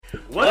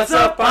What's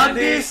up,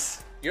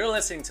 Pandis? You're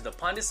listening to the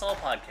Pandesal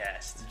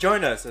Podcast.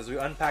 Join us as we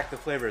unpack the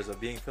flavors of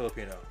being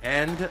Filipino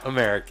and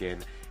American.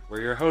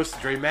 We're your hosts,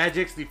 Dre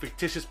Magix, the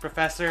fictitious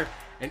professor,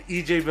 and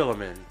EJ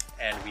Billiman.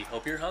 And we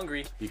hope you're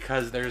hungry.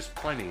 Because there's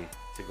plenty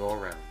to go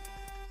around.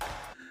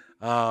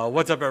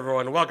 What's up,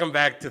 everyone? Welcome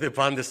back to the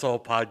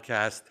Pandesal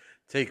Podcast.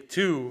 Take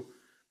 2,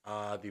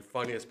 the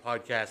funniest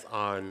podcast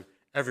on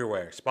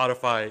everywhere.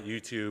 Spotify,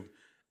 YouTube,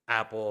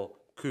 Apple,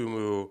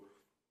 Kumu.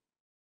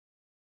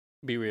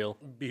 Be real.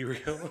 Be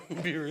real.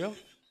 Be real.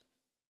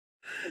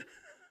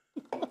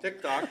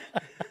 TikTok.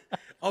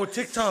 Oh,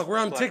 TikTok. We're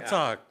on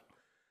TikTok.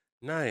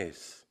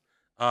 Nice.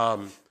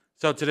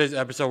 So today's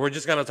episode, we're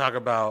just gonna talk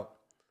about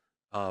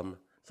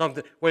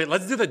something. Wait,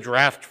 let's do the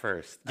draft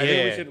first. I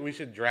think we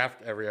should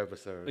draft every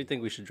episode. What do you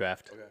think we should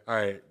draft? Okay. All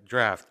right,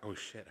 draft. Oh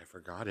shit, I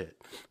forgot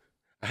it.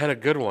 I had a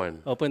good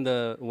one. Open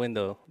the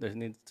window. There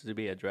needs to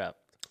be a draft.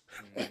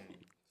 I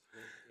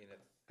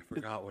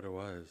forgot what it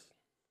was.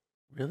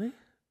 Really?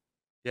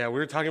 Yeah, we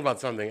were talking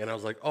about something, and I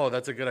was like, "Oh,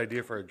 that's a good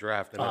idea for a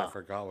draft," and then I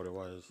forgot what it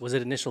was. Was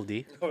it initial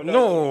D?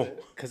 No,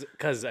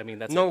 because I mean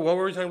that's no. What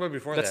were we talking about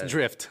before that? That's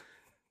drift.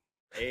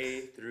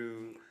 A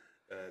through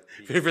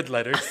Favorite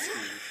letters.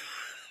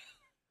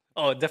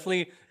 Oh,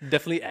 definitely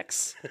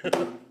X.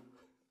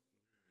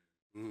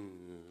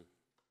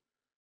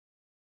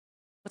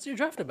 What's your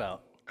draft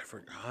about? I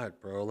forgot,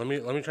 bro. Let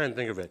me try and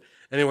think of it.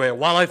 Anyway,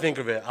 while I think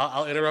of it,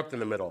 I'll interrupt in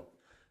the middle.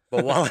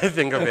 But while I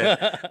think of it,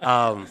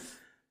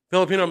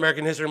 Filipino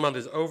American History Month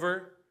is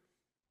over,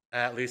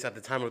 at least at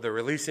the time of the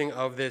releasing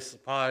of this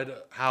pod.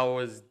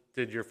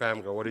 Did your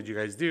fam go? What did you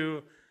guys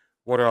do?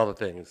 What are all the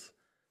things?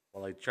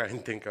 While I try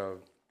and think of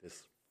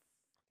this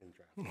fucking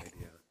draft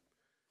idea.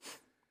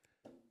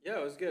 Yeah,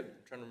 it was good. I'm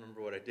trying to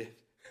remember what I did.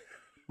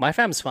 My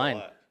fam's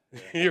fine.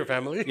 Yeah. Your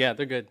family? Yeah,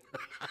 they're good.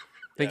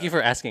 Thank you for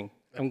asking.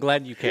 I'm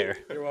glad you care.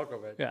 You're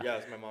welcome, man. Yeah. Yeah,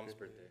 it's my mom's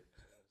birthday.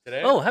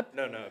 Today? Oh,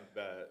 No,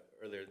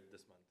 earlier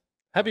this month.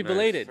 happy nice.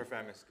 belated. Her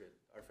fam is good.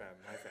 My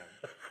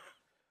fam.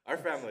 Our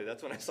family,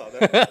 that's when I saw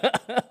them.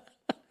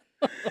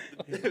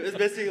 It's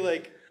basically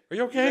like, Are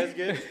you okay?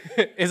 you guys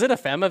good? Is it a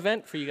fam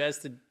event for you guys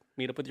to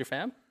meet up with your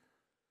fam?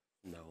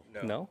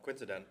 No?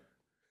 Coincidence.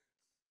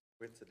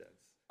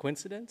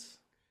 Coincidence?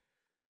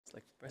 It's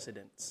like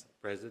presidents.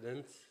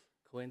 Presidents?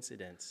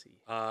 Coincidency.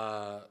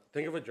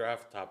 Think of a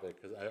draft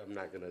topic, because I'm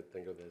not going to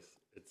think of this.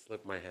 It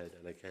slipped my head,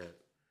 and I can't.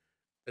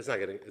 It's not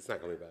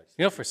coming back.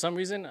 You know, for some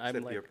reason, I'm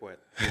Flip like, your point.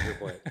 Your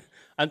point.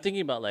 I'm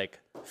thinking about like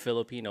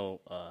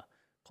Filipino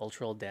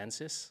cultural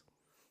dances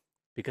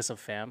because of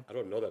fam. I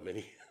don't know that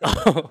many.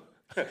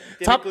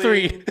 Top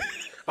 3.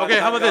 Okay,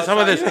 how about this?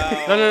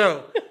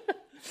 No.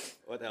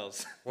 What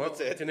else? What's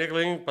it?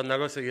 Tinikling,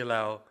 Pandago sa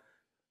Ilaw,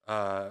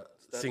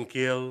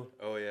 Singkil.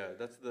 Oh yeah,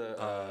 that's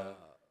the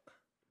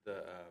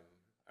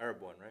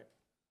Arab one,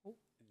 right?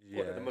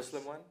 Yeah. The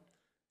Muslim one?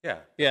 Yeah.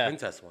 Yeah. The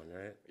princess one,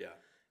 right? Yeah.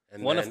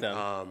 And One then, of them.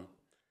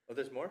 Oh,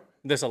 there's more?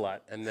 There's a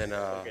lot. And then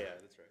Okay, yeah,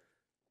 that's right.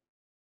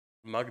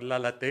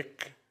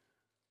 Maglalatik,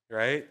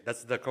 right?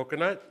 That's the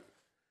coconut.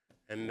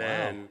 And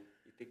then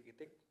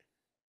Itik.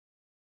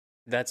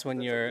 That's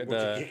when you're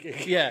the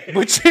Butchikik. yeah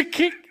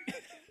butchikik.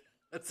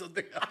 that's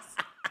something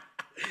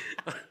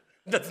else.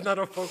 That's not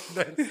a folk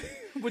dance.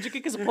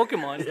 Butchikik is a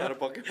Pokemon. It's not a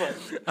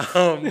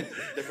Pokemon.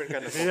 Different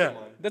kind of Pokemon. Yeah.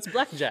 That's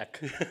blackjack.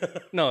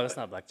 No, that's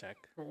not blackjack.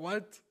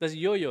 What? That's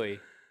yo-yo.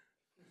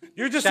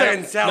 You're just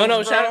saying sounds,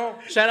 No, bro.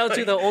 shout out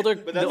to the older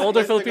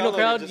that's Filipino Tagalog,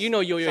 crowd. just You know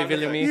yo-yo sound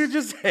effects. Villami. You're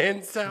just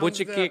saying sounds.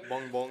 Butchikik.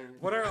 Bong bong.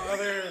 What are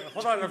other...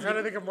 Hold on, I'm trying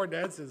to think of more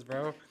dances,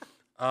 bro.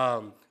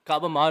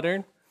 Kaba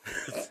modern.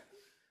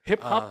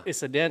 Hip hop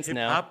is a dance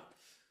now. Hip-hop,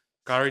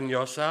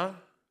 Cariñosa,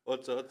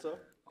 Ocho.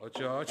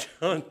 Ocho,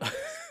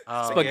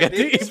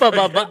 Spaghetti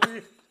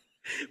ipababa.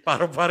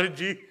 Paro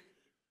G.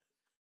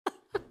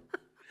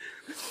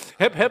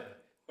 Hip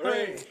hip.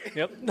 Hooray.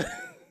 Yep.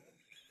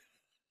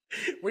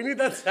 We need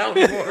that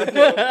soundboard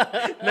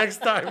next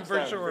time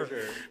for sure.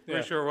 For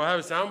For sure. We'll have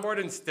a soundboard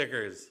and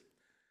stickers.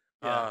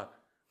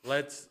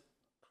 Let's...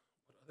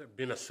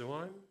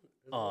 Binasuan?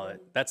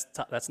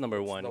 That's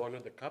number one The one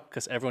with the cup?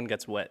 because everyone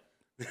gets wet.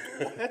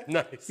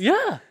 Nice.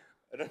 Yeah.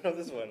 I don't know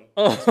this one.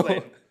 Oh,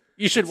 Explain.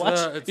 you should watch.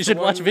 It's You the should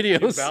watch one you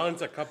videos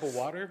balance a cup of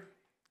water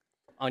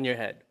on your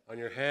head on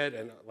your head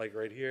and like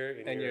right here.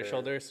 In and your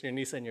shoulders, your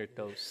knees, and your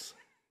toes.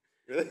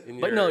 Really?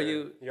 But no,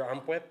 you- Your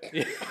armpit?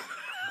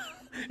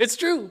 It's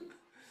true.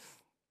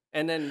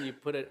 And then you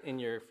put it in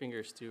your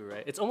fingers too,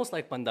 right? It's almost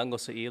like pandango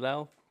sa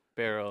ilaw,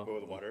 pero Go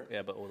with water.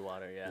 yeah, but with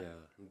water, yeah.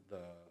 Yeah.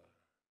 The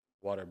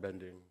water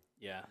bending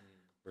Yeah.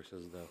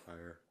 versus the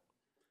fire.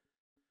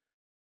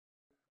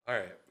 All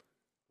right.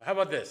 How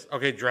about this?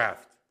 Okay,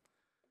 draft.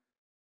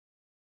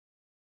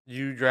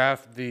 You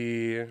draft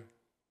the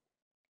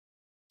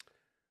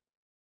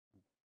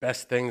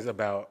best things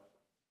about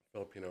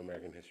Filipino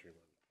American History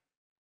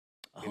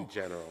Month in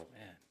general.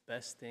 Man,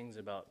 best things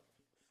about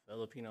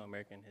Filipino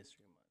American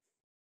History Month.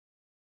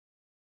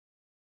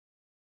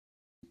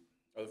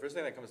 Oh, the first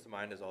thing that comes to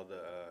mind is all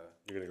the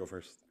You're gonna go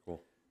first.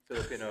 Cool.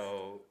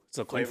 Filipino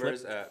So coin flip?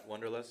 flavors at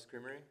Wonderlust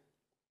Creamery.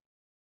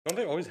 Don't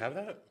they always have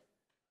that?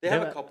 They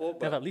have a couple,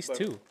 they have at least but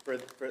 2. For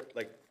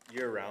like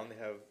year round, they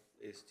have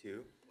is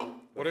 2. But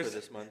What for is-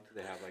 this month,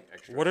 they have like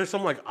extra. What are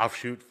some like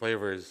offshoot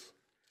flavors?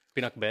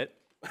 Pinakbet.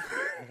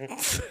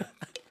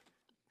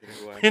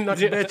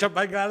 Pinakbet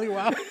by golly,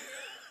 wow.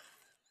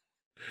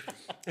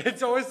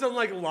 It's always some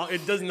like long.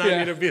 It does not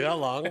need to be that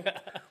long.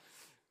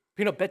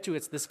 Pinakbet you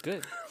it's this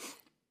good.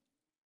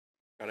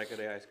 Kare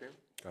ice cream?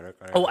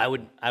 Oh,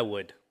 I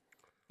would.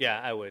 Yeah,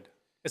 I would.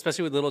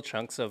 Especially with little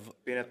chunks of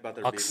Peanut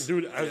butter Ox- beef.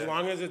 Dude, as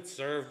long as it's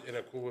served in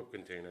a Cool Whip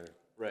container.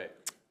 Right.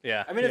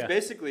 yeah. I mean, it's yeah.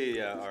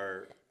 basically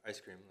our ice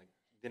cream. Like,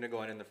 didn't go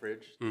on in the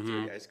fridge. It's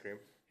already ice cream.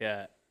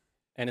 Yeah.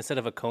 And instead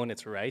of a cone,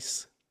 it's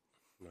rice.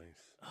 Nice.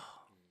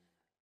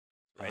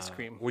 Ice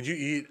cream. Would you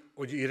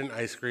eat an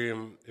ice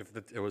cream if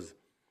it was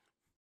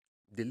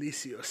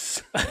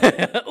delicious?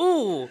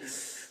 Ooh.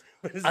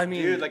 I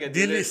mean, Dude, like a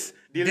delicious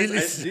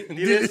delicious.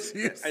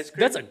 ice cream.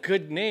 that's a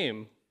good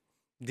name.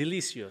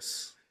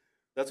 Delicious.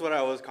 That's what I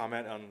always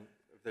comment on.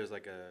 If there's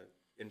like a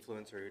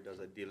influencer who does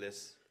a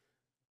delis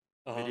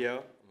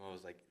video, I'm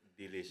always like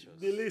delicious.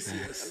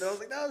 Delicious. And I was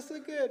like, that was so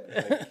good.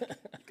 Like,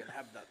 you can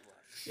have that one.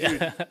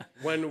 Yeah.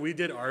 When we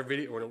did our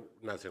video, we're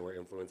not saying we're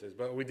influencers,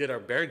 but we did our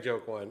bear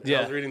joke one. And I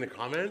Yeah. was reading the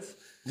comments.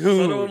 Dude.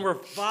 Some of them were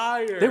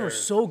fire. They were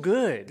so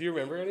good. Do you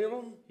remember any of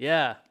them?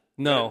 Yeah.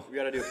 No. We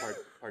gotta do a part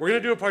We're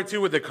gonna two. do a part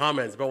 2 with the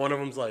comments, but one of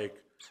them's like,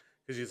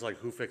 because he's like,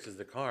 who fixes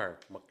the car?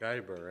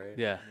 MacGyver, right?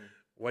 Yeah.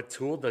 What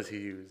tool does he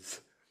use?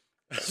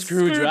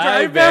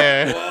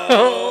 Screwdriver.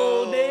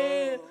 Oh,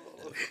 damn.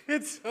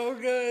 It's so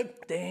good.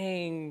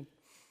 Dang.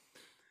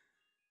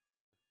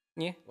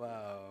 Yeah.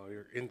 Wow,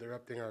 you're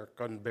interrupting our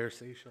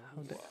conversation.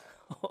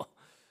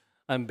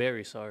 I'm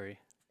very sorry.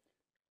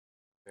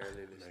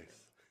 Barely listening.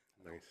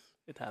 Nice.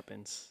 It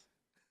happens.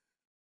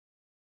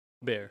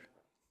 Bear.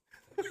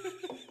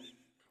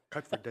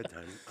 Cut for dead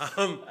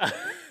time.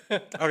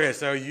 Okay,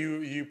 so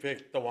you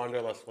picked the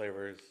Wanderlust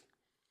flavors.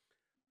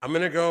 I'm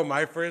gonna go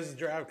my first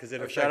draft because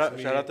it affects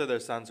me. Shout out to their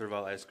San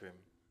Serval ice cream.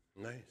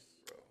 Nice.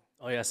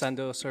 Oh yeah,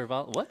 Sando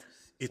Serval. What?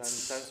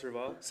 San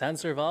Serval? San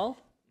Serval?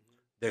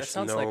 There's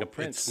sounds like a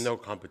prince. It's no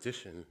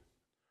competition.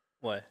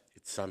 What?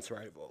 It's Sans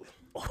rival.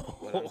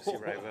 Walang si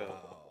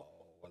rival.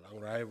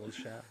 Walang rival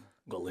siya.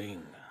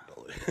 Galing.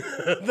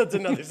 That's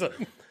another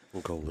song.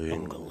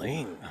 Galing.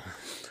 Galing.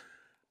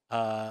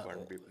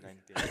 Corn beef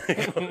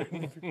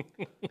 19.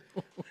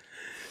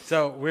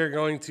 So we're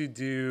going to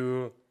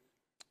do.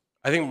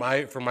 I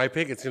think for my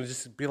pick, it's gonna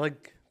just be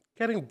like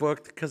getting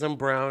booked because I'm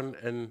brown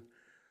and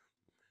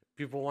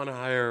people want to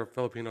hire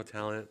Filipino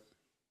talent.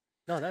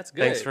 No, that's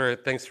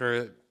good. Thanks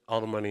for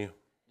all the money.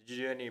 Did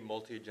you do any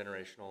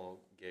multi-generational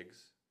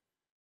gigs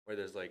where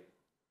there's like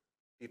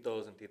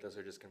titos and titas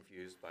are just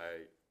confused by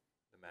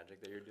the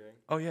magic that you're doing?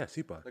 Oh yeah,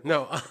 Sipa.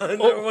 No,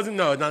 no, it wasn't.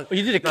 No, not. Oh,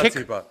 you did a not kick?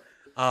 Sipa.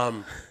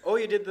 Oh,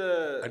 you did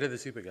the I did the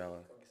Sipa Gala.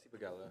 Sipa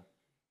Gala.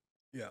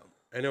 Yeah,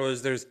 and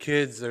there's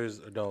kids, there's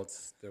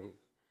adults.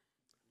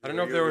 I don't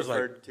know if there was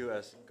like. referred to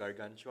as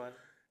gargantuan.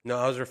 No,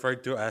 I was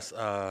referred to as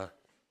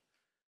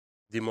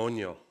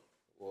demonio.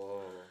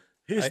 Whoa.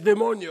 He's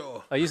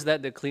demonio. I use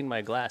that to clean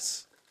my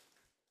glass.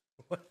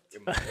 What?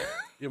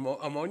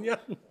 Ammonia?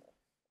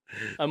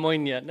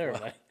 Ammonia. Never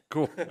mind.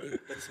 Cool.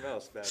 That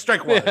smells bad.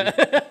 Strike one.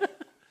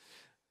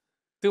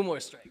 2 more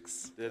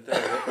strikes. Did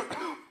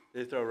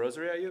they throw a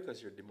rosary at you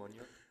because you're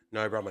demonio?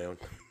 No, I brought my own.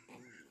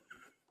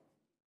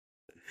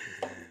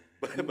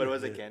 But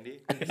was it candy?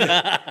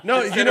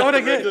 No, you know what I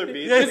get? regular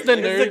beans? Yeah, It's the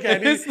the nerd.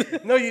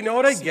 candy. No, you know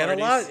what I get a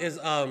lot Smarties.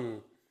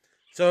 is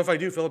so if I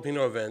do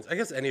Filipino events, I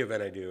guess any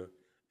event I do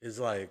is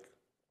like,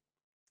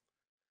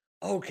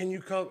 oh, can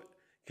you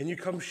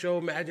come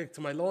show magic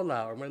to my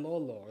lola or my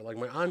lolo or like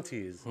my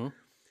aunties?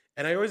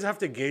 And I always have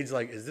to gauge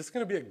like, is this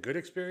gonna be a good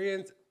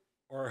experience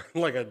or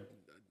like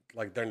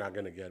they're not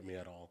gonna get me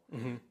at all,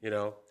 you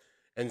know?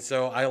 And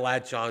so I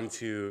latch on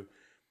to.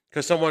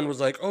 Because someone was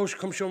like, oh,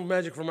 come show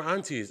magic for my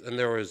aunties. And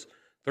there was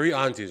 3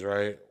 aunties,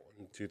 right?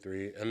 1, 2,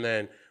 3. And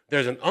then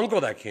there's an uncle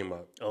that came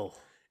up. Oh.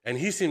 And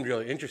he seemed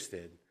really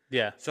interested.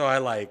 Yeah. So I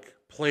like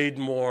played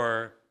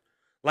more.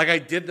 Like I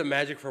did the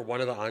magic for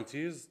one of the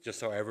aunties, just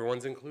so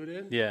everyone's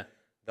included. Yeah.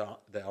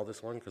 The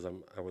eldest one, because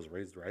I was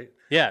raised right.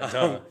 Yeah.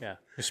 Duh. Yeah.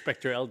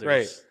 Respect your elders.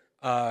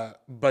 Right.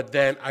 But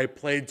then I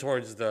played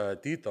towards the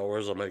tito,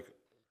 whereas I'm like,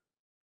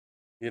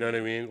 you know what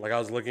I mean? Like I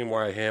was looking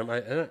more at him.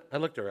 I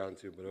looked around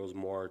too, but it was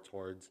more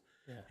towards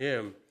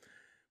him.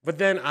 But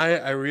then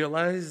I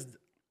realized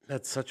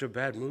that's such a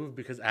bad move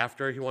because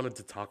after he wanted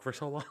to talk for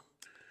so long.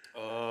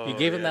 Oh, You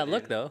gave him yeah, that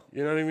look dude. though.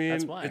 You know what I mean?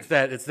 That's why.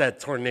 It's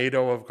that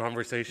tornado of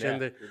conversation. Yeah.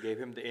 That, You gave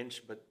him the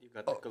inch, but you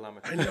got the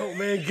kilometer. I know,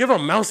 man. Give a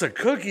mouse a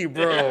cookie,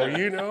 bro.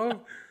 You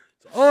know?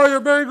 Oh, you're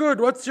very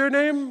good. What's your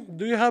name?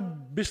 Do you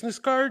have business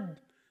card?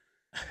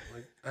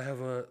 Like, I have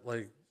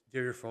do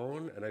you have your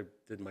phone? And I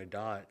did my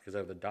dot because I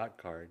have the dot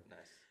card. Nice.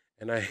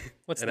 And I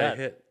What's and that? I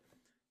hit.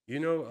 You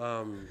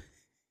know,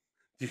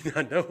 do you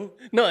not know?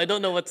 No, I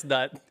don't know what's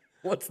that.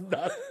 What's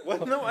that?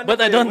 What? No,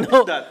 But I what don't is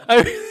know. that?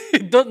 I really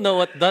don't know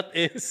what that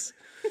is.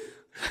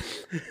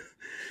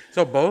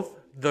 So both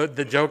the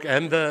joke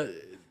and the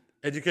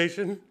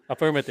education?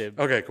 Affirmative.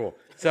 Okay, cool.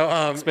 So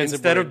Expensive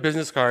instead of word.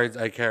 business cards,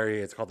 I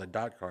carry it's called a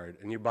dot card,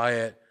 and you buy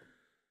it.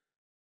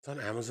 It's on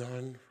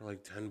Amazon for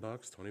like $10,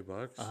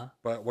 $20. Uh-huh.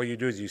 But what you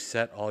do is you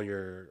set all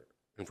your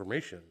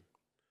information.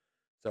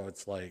 So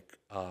it's like,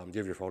 do you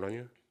have your phone on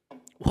you?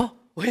 Whoa,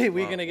 wait,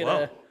 we're Wow, gonna get wow.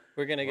 a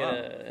we're gonna get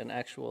Wow. an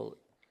actual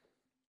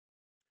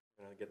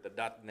I'm gonna get the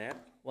 .net.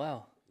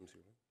 wow. Let me see.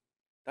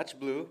 That's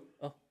blue.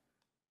 Oh,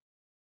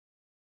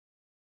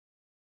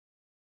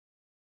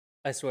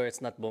 I swear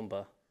it's not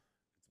bomba.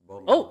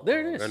 Boom. Oh, there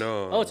it is. I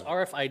know. Oh, it's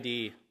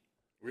RFID.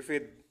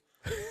 Refeed.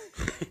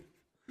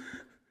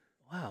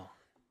 Wow.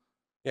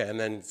 Yeah, and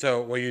then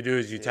so what you do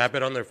is you tap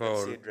it on their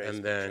Let's see phone, Dre's and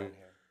picture then on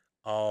here.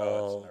 Oh, it's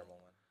all a normal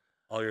one.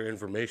 all your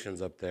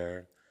information's up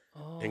there,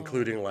 Oh.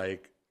 including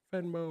like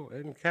Venmo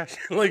and cash.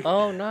 Like,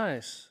 Oh,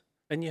 nice.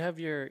 And you have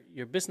your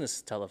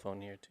business telephone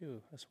here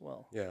too, as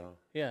well. yeah,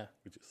 Yeah,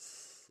 which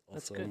is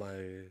That's also good.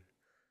 my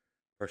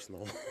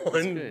personal that's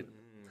one. good.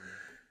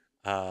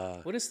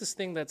 What is this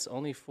thing that's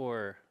only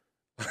for?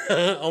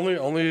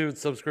 only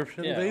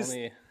subscription Yeah, based.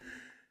 only.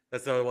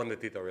 That's the one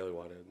that Tito really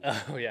wanted.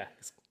 Oh yeah.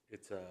 It's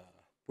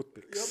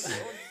Putpix.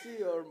 see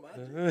your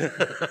magic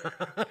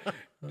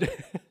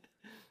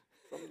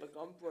from the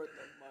comfort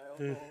of my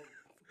own home.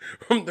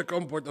 From the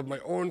comfort of my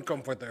own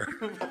comforter.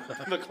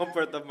 From the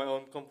comfort of my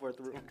own comfort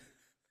room.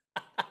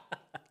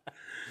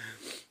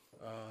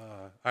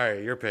 All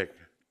right, your pick.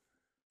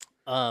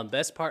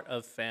 Best part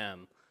of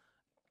fam.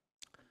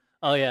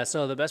 Oh yeah,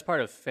 so the best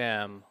part of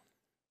fam.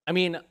 I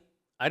mean,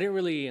 I didn't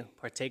really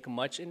partake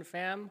much in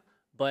fam,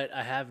 but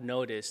I have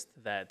noticed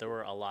that there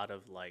were a lot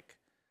of like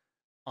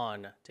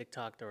on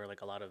TikTok. There were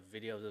like a lot of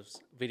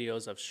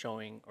videos of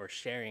showing or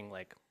sharing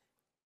like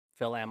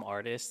Philam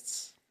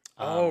artists.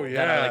 Oh, that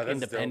yeah, are like that's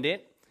dope.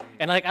 independent.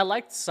 And like I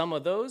liked some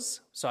of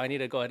those, so I need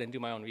to go ahead and do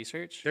my own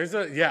research.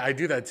 I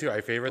do that too. I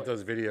favorite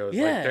those videos.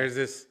 Yeah. Like there's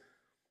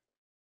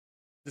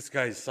this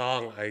guy's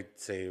song I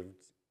saved,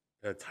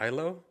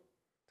 Tylo.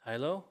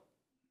 Tylo?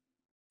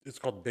 It's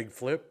called Big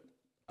Flip.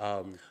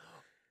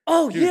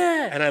 Oh Dude,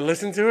 yeah. and I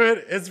listened to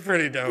it. It's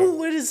pretty dope. Ooh,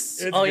 what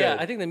is? It's Oh yeah,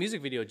 good. I think the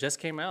music video just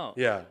came out.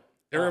 Yeah,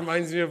 it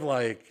reminds me of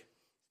like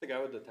The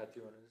guy with the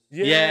tattoo on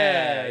his.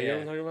 yeah, you know yeah.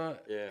 what I'm talking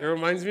about. Yeah. It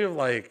reminds me of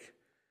like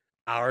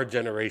our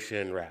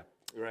generation rap.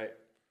 Right.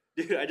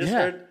 Dude, I just Yeah.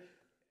 heard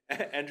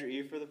Andrew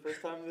E for the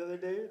first time the other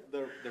day.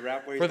 The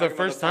rap where he's For the talking about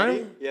first party.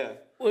 time? Yeah.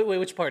 Wait,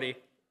 which party?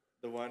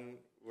 The one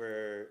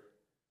where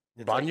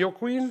Banyo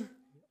Queen.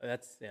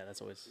 That's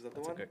always that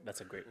the one? that's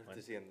a great one.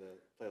 to see in the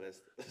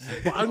playlist.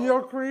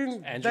 Banyo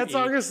Queen. Andrew That E.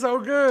 song is so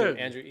good.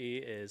 Andrew E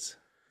is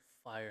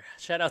fire.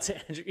 Shout out to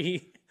Andrew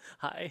E.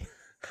 Hi.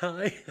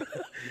 Hi.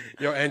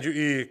 Yo, Andrew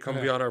E,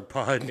 come be on our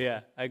pod.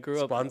 Yeah, I grew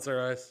up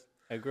Sponsor us.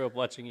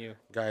 watching you.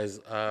 Guys,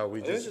 we I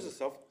think it's just just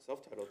a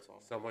self-titled song.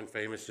 someone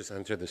famous just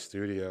entered the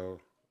studio.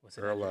 Was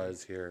it Erla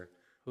is here.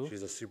 Who?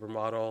 She's a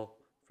supermodel,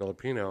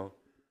 Filipino,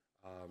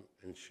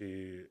 and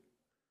she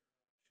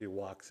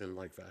walks in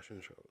like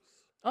fashion shows,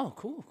 Oh,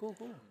 cool.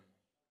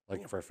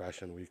 like for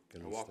Fashion Week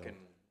and I walk stuff. in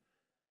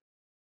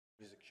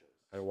music shows.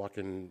 I walk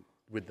in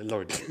with the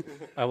Lord.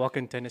 I walk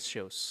in tennis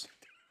shows.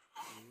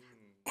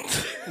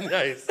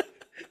 Nice.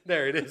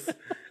 There it is.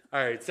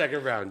 All right,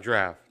 second round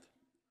draft.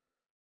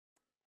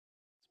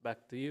 It's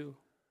back to you.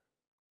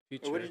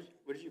 Future. Oh, what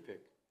did you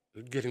pick?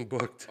 Getting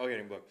booked. Oh,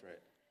 getting booked,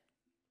 right?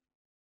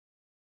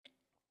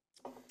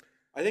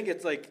 I think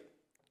it's like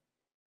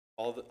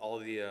all the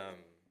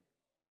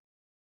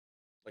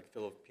like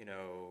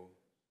Filipino.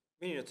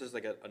 I mean, it's just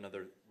like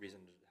another reason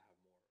to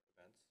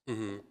have more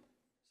events. Mm-hmm.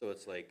 So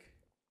it's like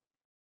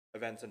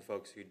events and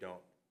folks who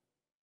don't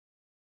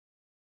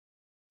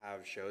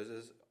have shows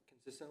as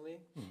consistently.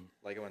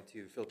 Like I went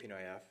to Filipino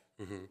AF,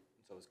 Mm-hmm.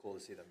 so it was cool to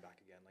see them back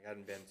again. Like I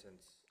hadn't been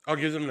since. I'll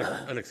give them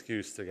an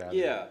excuse to gather.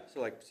 Yeah, so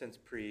like since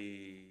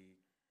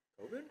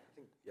pre-COVID, I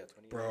think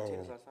 2019 Bro.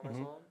 is the last time I saw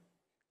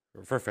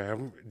them. For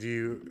fam, do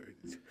you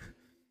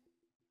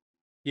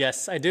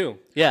Yes, I do.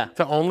 Yeah,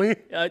 to only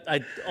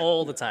I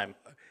all the time.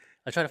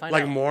 I try to find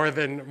like out. more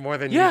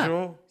than Yeah,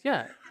 usual?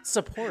 yeah.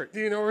 Support. Do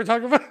you know what we're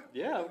talking about?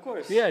 Yeah, of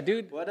course. Yeah,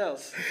 dude. What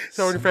else?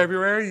 So in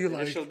February, you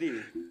like. Initial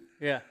D.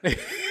 Yeah.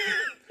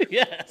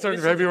 Yeah. So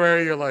in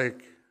February, you're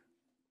like.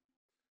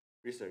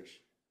 Research.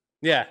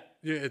 Yeah.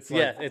 Yeah, it's like.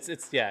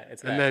 Yeah.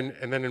 It's that.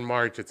 And then in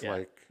March, it's Yeah.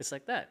 like It's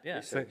like that.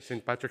 Yeah.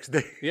 St. Patrick's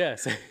Day. Yeah.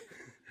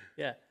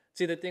 Yeah.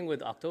 See, the thing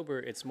with October,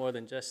 it's more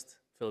than just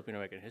Filipino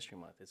American History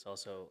Month. It's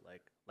also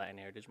like Latin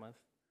Heritage Month.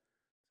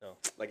 So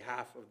Like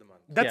half of the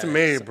month. That's Yeah,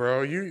 May, so-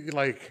 bro. You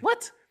like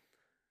what?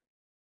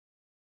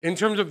 in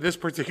terms of this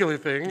particular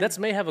thing. Let's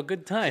May have a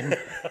good time.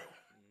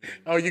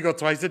 Oh, you go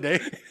twice a day.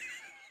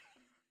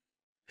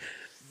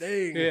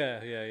 Dang.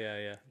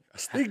 Yeah. A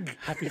stig.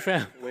 Happy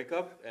fam. Wake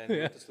up and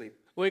go to sleep.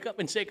 Wake up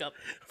and shake up.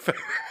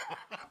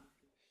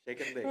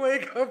 Shake and bake.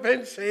 Wake up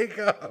and shake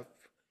up.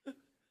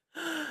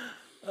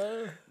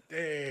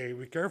 Dang,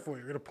 be careful.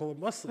 You're gonna pull a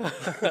muscle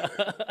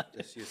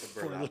Just use the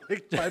for burlap.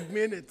 like 5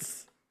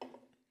 minutes.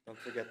 Don't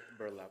forget the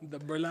burlap. The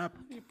burlap.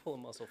 You pull a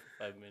muscle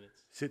for 5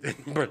 minutes. Sit in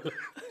burlap.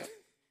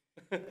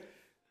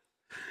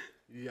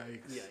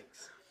 Yikes.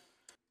 Yikes.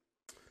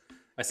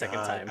 My second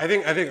time. I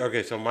think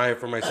okay. So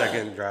for my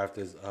second draft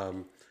is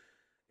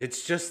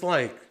it's just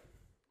like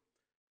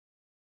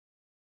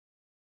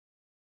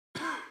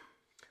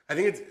I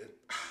think it's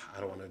I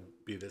don't want to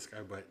be this guy,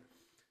 but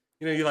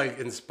you like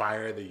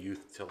inspire the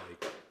youth to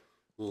like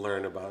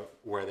learn about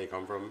where they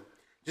come from.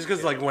 Just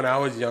because like when I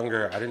was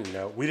younger, I didn't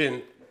know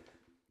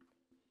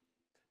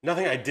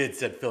nothing I did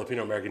said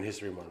Filipino American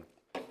History Month.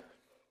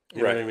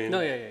 You know what I mean?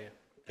 No, yeah.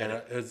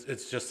 And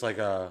it's just like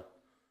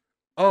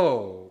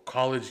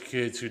college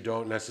kids who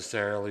don't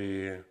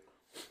necessarily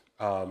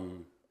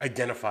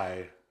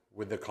identify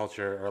with the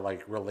culture or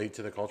like relate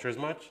to the culture as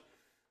much.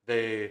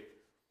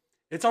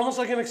 It's almost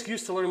like an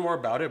excuse to learn more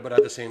about it, but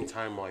at the same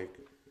time, like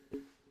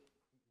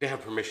they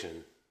have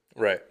permission.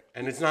 Right.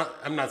 And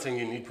I'm not saying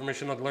you need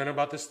permission to learn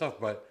about this stuff,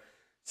 but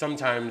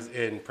sometimes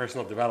in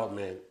personal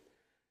development,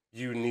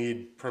 you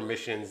need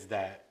permissions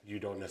that you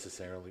don't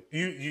necessarily,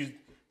 you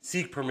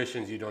seek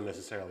permissions you don't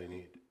necessarily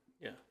need.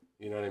 Yeah.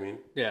 You know what I mean?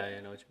 Yeah,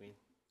 I know what you mean.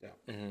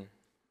 Yeah. Mm-hmm.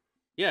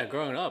 Yeah,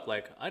 growing up,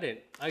 like I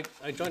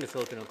joined a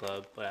Filipino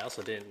club, but I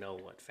also didn't know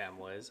what fam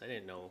was. I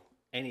didn't know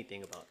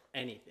anything about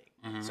anything.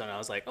 Mm-hmm. So I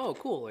was like, oh,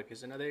 cool, like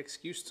it's another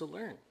excuse to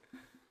learn.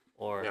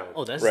 Or,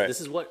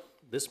 this is what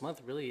this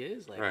month really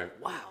is. Like,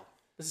 wow,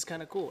 this is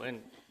kind of cool.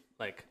 And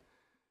like,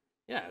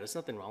 yeah, there's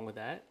nothing wrong with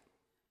that.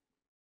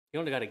 You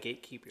only got to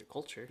gatekeep your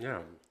culture. Yeah.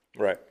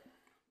 Right.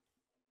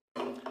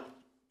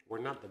 We're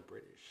not the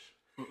British.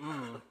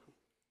 Mm-mm.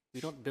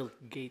 We don't build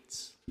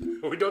gates.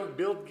 We don't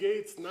build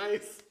gates.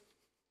 Nice.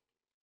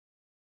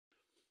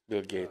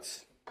 Bill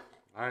Gates.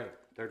 All right,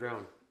 third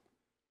round.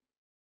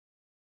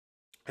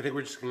 I think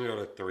we're just going to go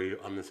to 3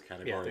 on this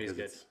category. Yeah, 3 is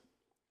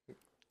good.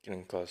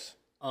 Getting close.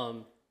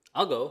 I'll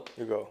go.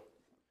 You go.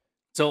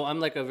 So I'm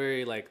like a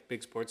very like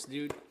big sports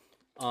dude.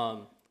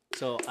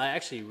 So I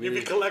actually really...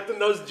 You be collecting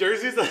those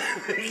jerseys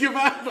that you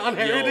bought on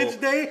Heritage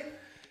Day?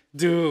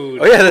 Dude.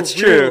 Oh, yeah, that's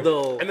true.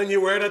 Though. And then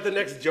you wear it at the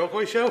next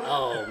Jokoi show?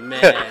 Oh,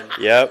 man.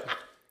 Yep.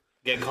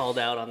 Get called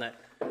out on that.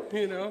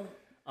 You know?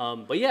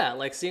 But yeah,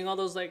 like seeing all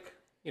those like,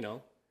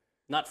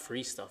 not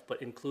free stuff,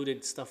 but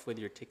included stuff with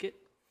your ticket.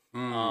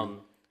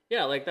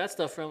 Yeah, like that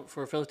stuff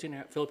for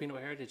Filipino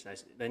Heritage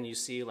Night. Then you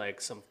see like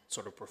some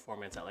sort of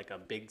performance at like a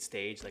big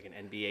stage, like an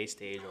NBA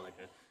stage or like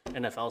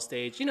an NFL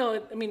stage.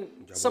 I mean,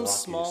 some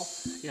small,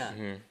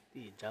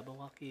 the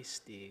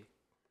Jabberwockies, the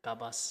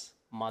Kabas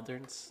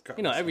Moderns,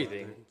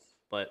 everything.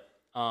 But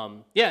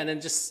yeah, and then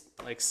just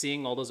like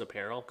seeing all those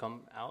apparel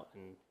come out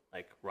and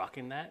like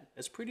rocking that,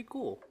 it's pretty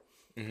cool.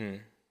 Mm-hmm.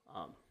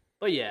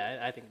 But yeah,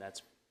 I think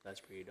that's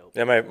pretty dope.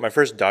 Yeah, my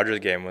first Dodgers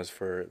game was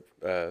for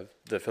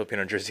the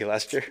Filipino jersey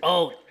last year.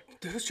 Oh,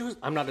 those jerseys,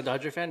 I'm not a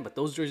Dodger fan, but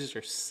those jerseys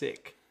are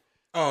sick.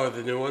 Oh,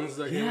 the new ones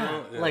that came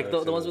out? Yeah, like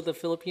the ones with the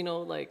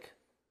Filipino like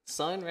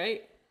sun,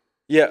 right?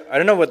 Yeah, I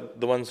don't know what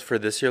the ones for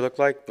this year look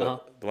like,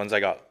 but the one I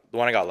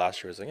got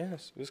last year was like, yeah,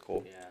 it was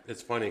cool. Yeah.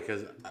 It's funny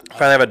because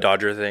Finally have a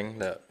Dodger thing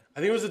that. I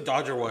think it was a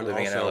Dodger one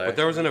Living in also, LA. but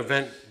there was an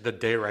event the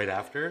day right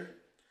after,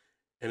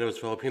 and it was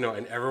Filipino,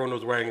 and everyone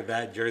was wearing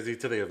that jersey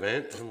to the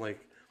event. And I'm like,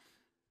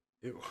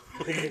 ew.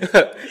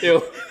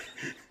 Ew.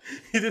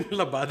 You didn't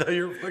labada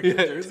your fucking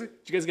jersey? Did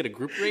you guys get a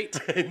group rate?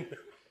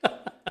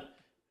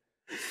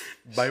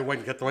 Buy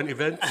one, get one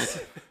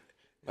events.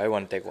 Buy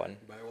one, take one.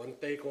 Buy one,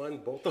 take one,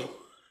 boto.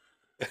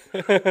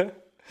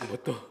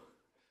 Boto.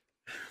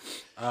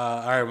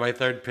 All right, my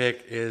third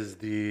pick is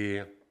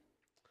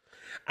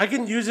I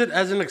can use it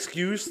as an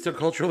excuse to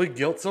culturally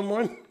guilt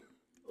someone.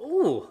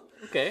 Ooh,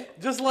 okay.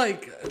 Just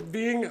like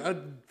being a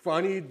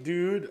funny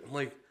dude. I'm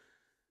like,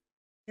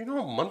 you know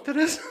what month it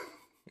is?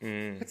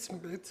 It's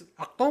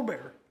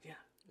October. Yeah.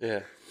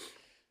 Yeah.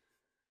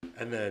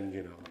 And then,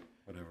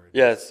 whatever.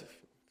 Yeah, it's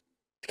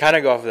to kind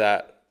of go off of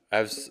that. I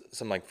have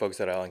some like folks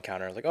that I'll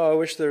encounter like, oh, I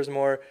wish there was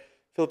more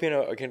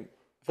Filipino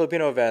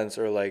events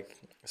or like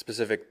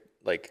specific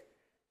like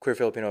queer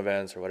Filipino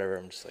events or whatever.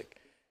 I'm just like,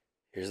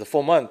 here's the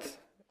full month.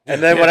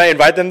 And then when I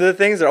invite them to the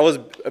things, they're always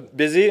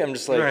busy. I'm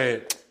just like,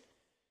 right.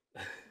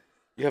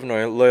 You have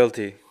no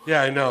loyalty.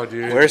 Yeah, I know,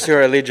 dude. Where's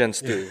your allegiance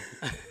to?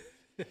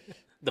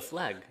 The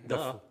flag.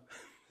 The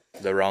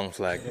wrong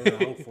flag. The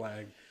wrong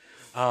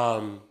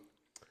flag.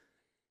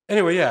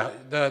 Anyway, yeah,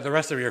 the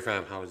rest of your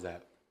fam, how is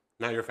that?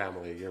 Not your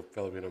family, your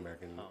Filipino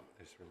American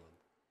History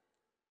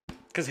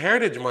Month. Because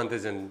Heritage Month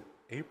is in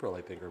April,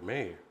 I think, or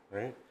May,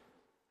 right?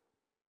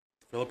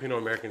 Filipino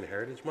American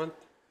Heritage Month?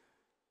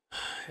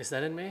 Is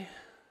that in May?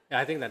 Yeah,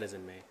 I think that is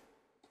in May.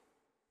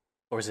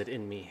 Or is it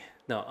in me?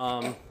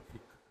 No,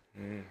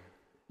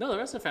 no, the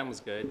rest of the fam was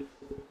good.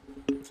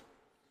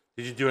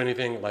 Did you do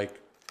anything like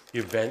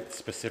event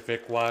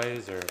specific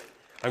wise, or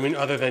I mean,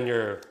 other than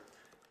your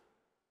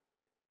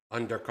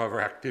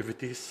undercover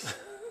activities?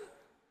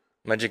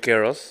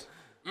 Magiqueros.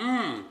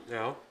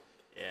 Yeah.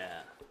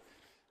 Yeah.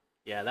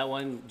 Yeah, that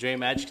one Dre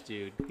Magic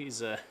dude.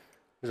 He's all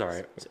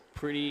right. He's a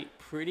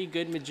pretty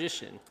good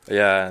magician.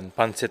 Yeah, and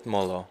Pancit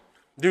Molo.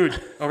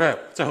 Dude, okay,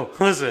 so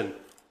listen.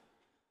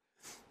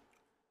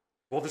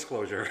 Full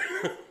disclosure.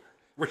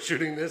 We're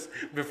shooting this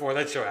before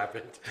that show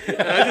happened.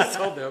 And I just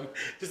told them,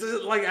 just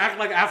like act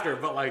like after,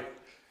 but like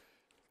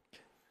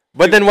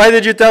But then why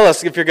did you tell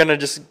us if you're gonna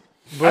just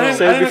I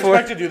say it didn't before?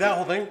 expect to do that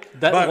whole thing.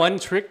 That but- one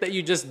trick that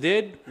you just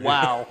did,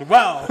 wow.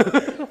 Wow.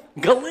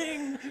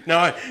 Galing.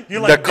 Now you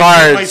like The dictate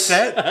my cards.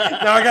 set.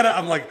 Now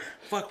I'm like,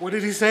 fuck. What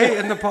did he say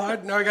in the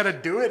pod? Now I gotta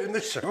do it in the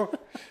show.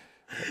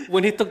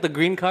 When he took the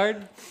green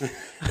card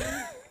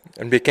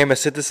And became a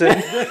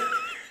citizen?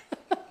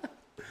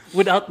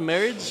 without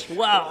marriage,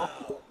 wow.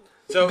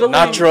 So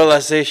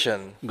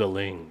Naturalization.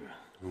 Galing.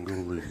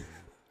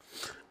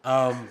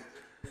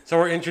 So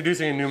we're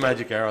introducing a new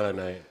magic arrow that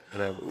night,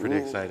 and I'm pretty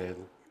excited.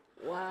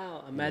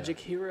 Wow, a magic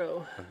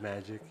hero. A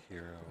magic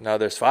hero. Now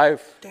there's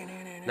 5.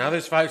 Now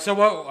there's 5. So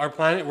what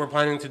we're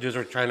planning to do is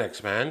we're trying to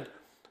expand,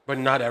 but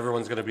not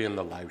everyone's gonna be in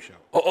the live show.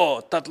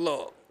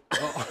 Tatlo.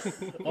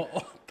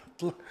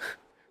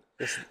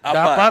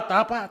 Dapat.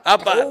 Apat.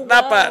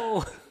 Dapat.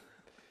 Wow.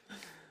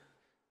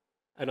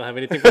 I don't have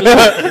anything to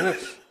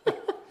lose.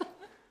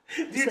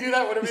 Do you do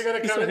that whenever you're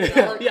gonna count it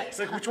down? Yeah. It's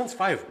like, which one's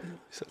 5?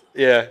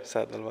 Yeah.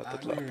 Sa dalawa,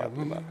 tatlo, apat,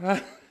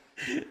 lima.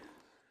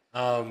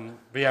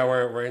 But yeah,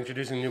 we're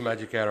introducing new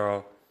magic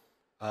arrow.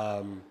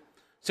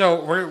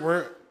 So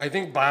we're I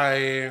think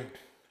by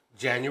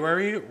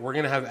January we're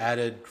gonna have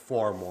added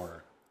 4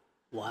 more,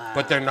 Wow.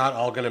 but they're not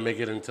all gonna make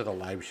it into the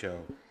live show.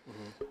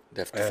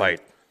 They have to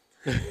fight.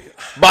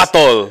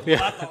 Battle.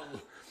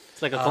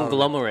 It's like a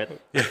conglomerate.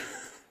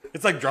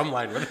 It's like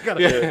drumline. Where they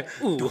gotta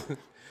Ooh.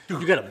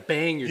 You gotta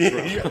bang your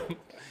drum.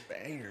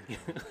 banger.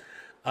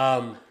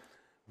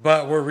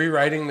 But we're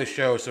rewriting the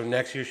show, so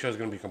next year's show is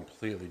gonna be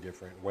completely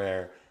different.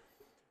 Where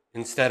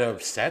instead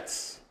of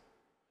sets,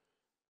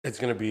 it's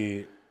gonna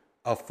be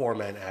a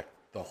 4-man act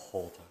the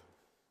whole time.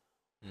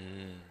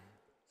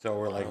 So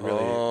we're like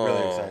really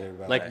excited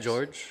about Like it.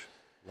 George.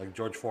 Like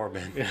George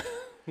Foreman.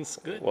 It's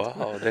good.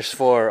 Wow. There's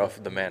 4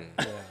 of the men.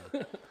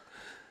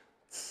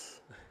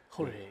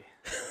 Hooray.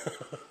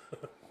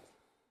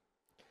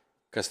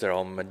 Because they're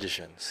all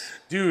magicians.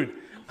 Dude,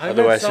 I met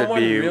Otherwise, it'd someone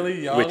be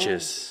really young.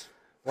 witches.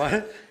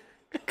 What?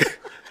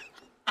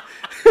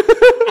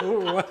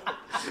 I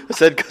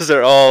said because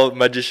they're all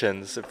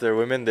magicians. If they're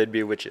women, they'd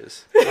be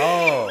witches.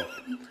 Oh.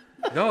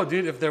 No,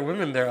 dude, if they're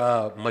women, they're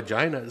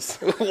vaginas.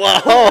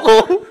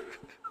 Wow.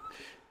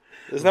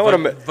 Isn't that what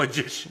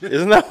Magician.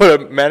 isn't that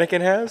what a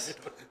mannequin has?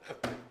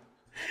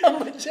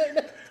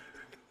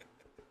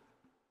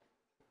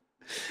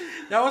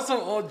 That was some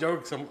old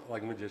joke some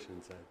like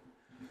magician said.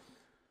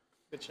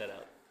 Good shout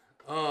out.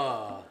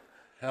 Oh,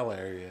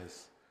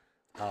 hilarious.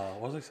 What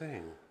was I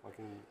saying?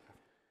 Fucking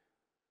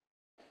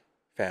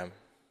Fam.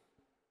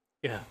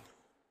 Yeah.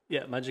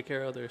 Yeah, Magic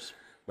Arrow, there's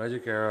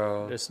magic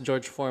arrow.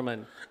 George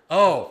Foreman.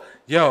 Oh,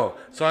 yo.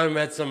 So I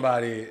met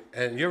somebody,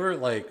 and you ever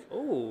like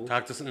Oh.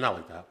 talk to not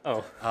like that.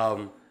 Oh.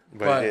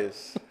 But it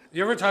is.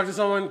 You ever talk to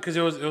someone because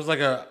it was like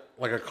a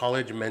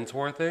college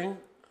mentor thing,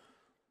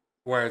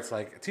 where it's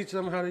like teach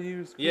them how to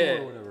use Google Yeah.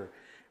 or whatever,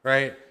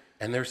 right?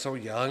 And they're so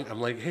young. I'm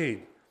like,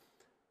 hey,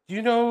 do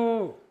you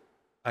know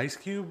Ice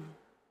Cube?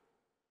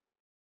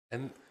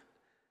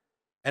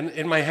 And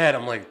in my head,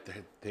 I'm like,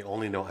 they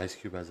only know Ice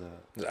Cube as a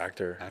The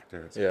actor.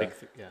 actor. It's Yeah.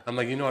 Yeah. I'm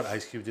like, you know what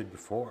Ice Cube did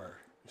before?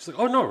 She's like,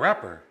 oh no,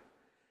 rapper.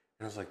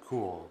 And I was like,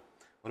 cool.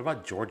 What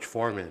about George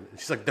Foreman? And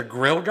she's like, the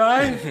grill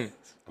guy?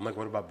 I'm like,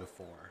 what about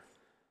before?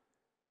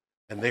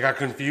 And they got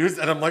confused,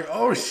 and I'm like,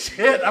 oh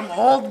shit, I'm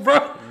old, bro.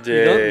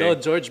 You don't know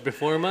Dang. George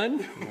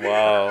Beforeman?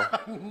 Wow.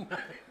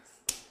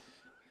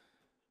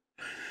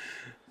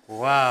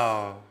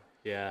 Wow.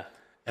 Yeah.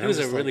 And He was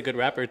I'm a just really good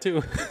rapper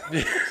too.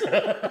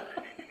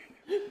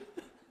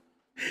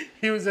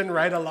 He was in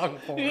Right Along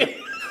for it.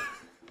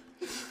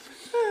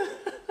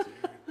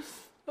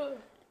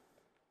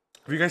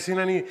 Have you guys seen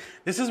any?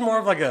 This is more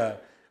of like a.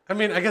 I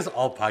mean, I guess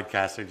all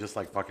podcasts are just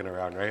like fucking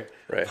around, right?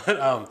 Right. But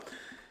I've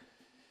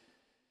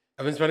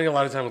been spending a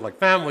lot of time with like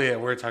family,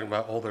 and we're talking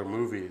about older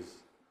movies.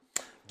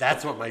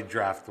 That's what my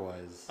draft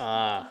was.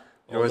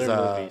 It was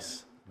older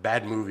movies.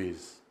 bad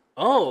movies,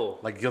 Oh.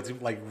 like guilty,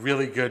 like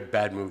really good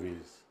bad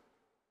movies.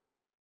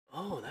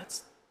 Oh,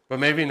 that's But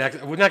maybe next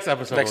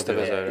episode. Next we'll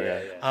do that.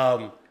 episode,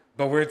 yeah.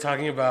 But we're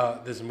talking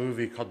about this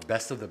movie called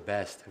Best of the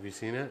Best. Have you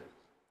seen it?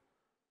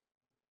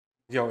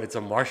 Yo, it's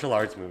a martial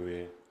arts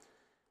movie.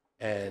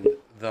 And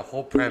the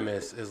whole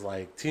premise is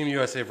like Team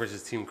USA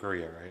versus Team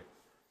Korea, right?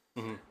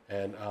 Mm-hmm.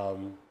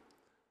 And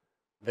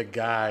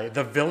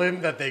the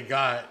villain that they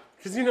got,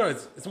 because you know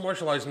it's a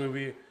martial arts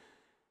movie,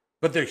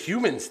 but they're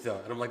human still.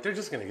 And I'm like, they're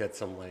just going to get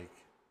some like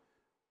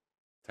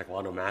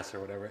Taekwondo master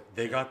or whatever.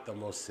 They got the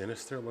most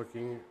sinister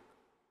looking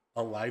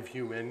alive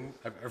human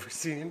I've ever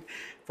seen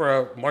for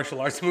a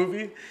martial arts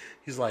movie.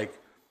 He's like,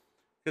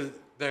 because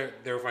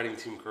they're fighting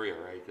Team Korea,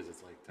 right? Because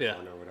it's like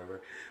Taekwondo or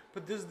whatever.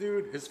 But this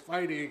dude is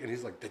fighting, and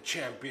he's like the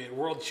champion,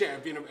 world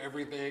champion of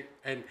everything.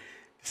 And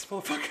this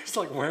motherfucker's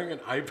like wearing an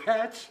eye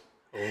patch.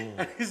 Oh.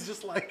 And he's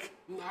just like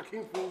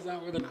knocking fools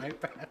out with an eye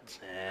patch.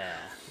 yeah.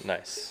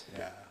 Nice.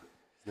 Yeah.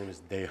 His name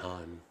is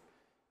Daehan.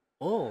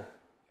 Oh.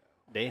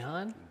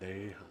 Daehan?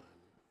 Daehan.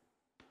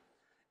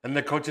 And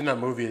the coach in that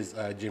movie is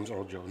James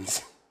Earl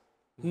Jones.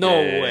 No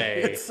Hey.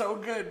 way. It's so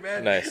good,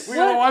 man. Nice. We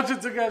gotta watch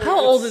it together. How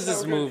It's old is so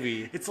this good.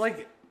 movie? It's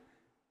like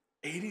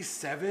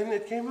 '87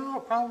 it came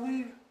out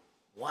probably,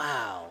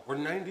 Wow. or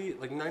 90,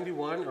 like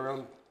 91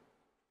 around.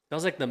 That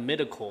was like the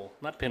medical,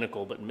 not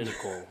pinnacle, but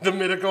medical. The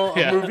medical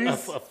of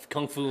movies. Of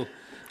kung fu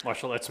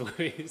martial arts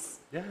movies.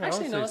 Yeah, I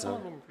Actually, would no, say some so.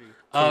 of them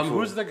are pretty.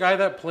 Who's the guy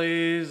that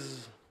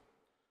plays?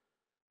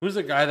 Who's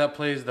the guy that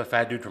plays the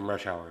fat dude from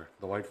Rush Hour?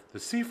 The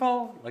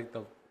Seafall, like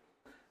the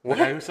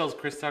guy who sells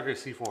Chris Tucker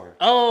C4.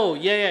 Oh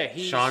yeah,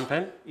 he's Sean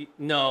Penn.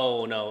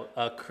 No,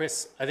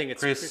 Chris. I think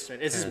it's Chris Penn.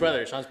 It's his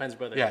brother, Sean Penn's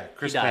brother. Yeah,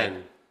 Chris He died.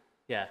 Penn.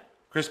 Yeah.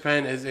 Chris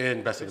Penn is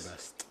in Best of the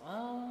Best.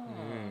 Oh.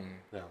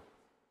 Yeah.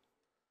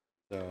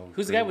 So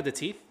Who's the guy with the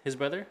teeth? His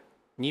brother?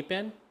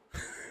 Nipen?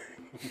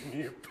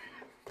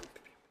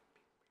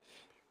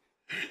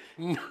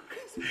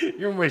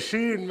 You're a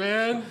machine,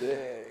 man.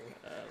 Dang.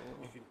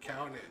 You can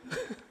count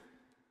it.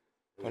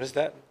 What is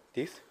that?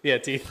 Teeth? Yeah,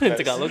 teeth. In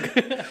Tagalog.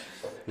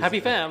 Happy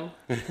fam.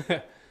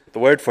 The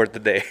word for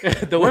today.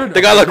 The word.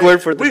 Tagalog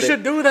word for today. We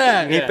should do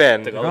that.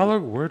 Nipen.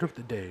 Tagalog word of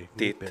the day.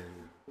 Teeth.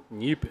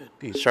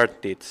 Nipen.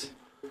 Shark teeth.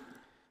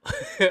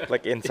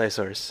 Like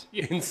incisors.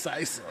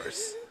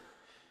 Incisors.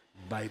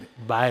 Bite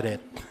it. Bite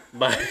it.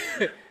 But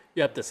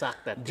you have to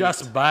suck that teeth.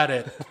 Just bite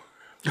it.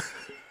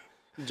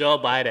 Joe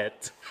bite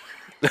it.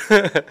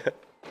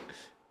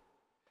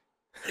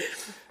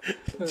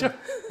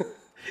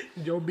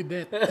 Joe be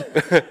dead.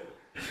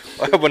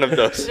 I have one of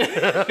those.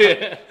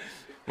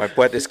 My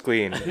puwet is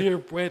clean. Your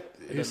puwet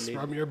is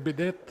from your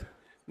bidet.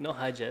 No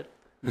hijet.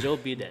 Joe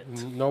be dead.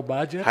 No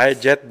budget. Hi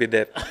jet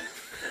bidet.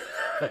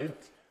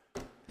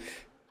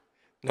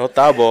 No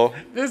tabo.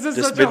 This is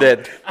Just such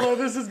bidet.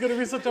 this is gonna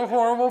be such a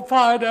horrible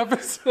pod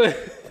episode.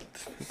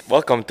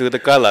 Welcome to the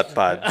Kalat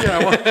Pod. Yeah,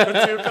 welcome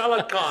to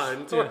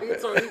Kalakan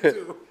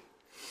 2022.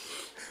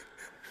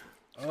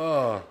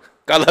 Oh,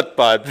 Kalat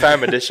Pod,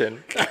 fam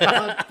edition.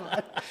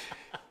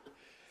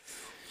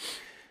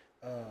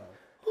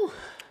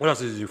 what else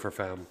did you do for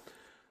fam?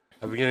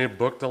 I've been getting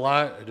booked a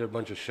lot. I did a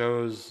bunch of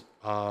shows.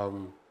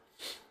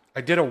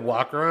 I did a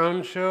walk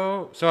around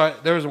show. So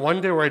there was one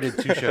day where I did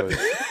 2 shows.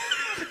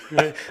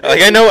 Like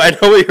I know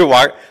what you're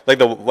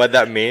what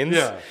that means.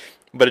 Yeah.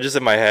 But just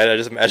in my head, I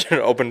just imagine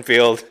an open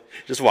field,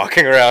 just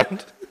walking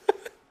around.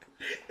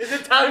 Is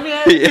it time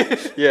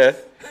yet? Yeah.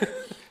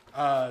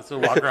 So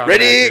walk around.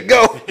 Ready,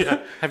 go.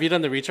 Have you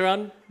done the reach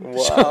around?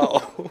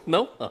 Wow.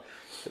 No? Oh.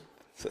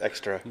 It's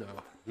extra. No,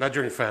 not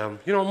during fam.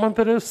 You know what month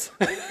it is?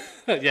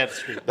 Yeah, that's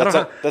true.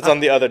 That's on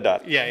the other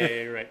dot. Yeah,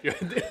 you're right. You're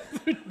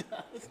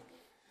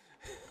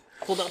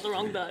pulled out the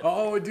wrong dot.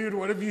 Oh, dude,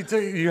 what if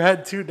you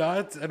had 2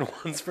 dots and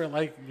one's for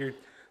like your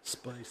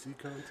spicy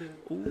content?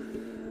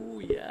 Ooh,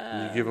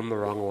 yeah. You give them the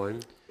wrong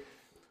one.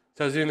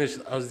 So I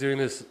was doing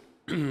this.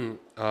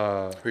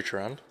 Reach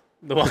around.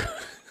 The one.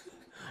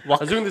 I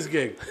was doing this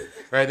gig,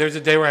 right? There's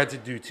a day where I had to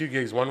do 2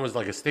 gigs. One was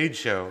like a stage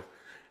show,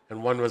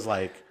 and one was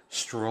like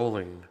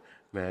strolling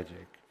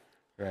magic,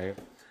 right?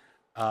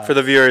 For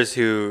the viewers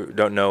who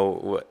don't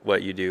know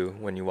what you do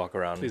when you walk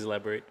around. Please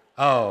elaborate.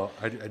 Oh,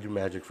 I do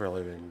magic for a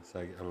living. So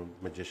I'm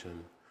a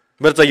magician.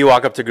 But it's like you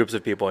walk up to groups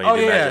of people and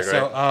you do magic,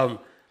 right? So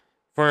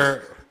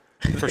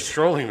for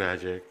strolling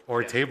magic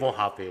or table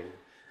hopping,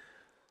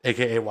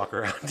 aka walk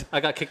around, I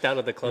got kicked out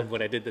of the club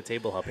when I did the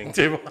table hopping.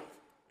 table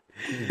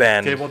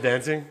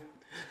dancing.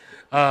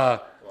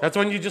 That's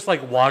when you just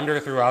like wander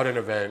throughout an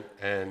event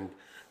and,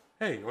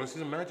 hey, you want to see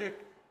some magic?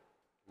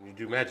 And you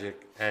do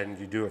magic and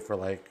you do it for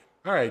like,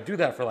 all right, do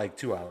that for like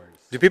 2 hours.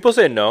 Do people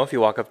say no if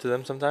you walk up to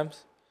them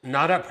sometimes?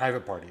 Not at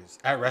private parties.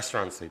 At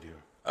restaurants, they do.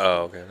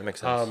 Oh, okay. That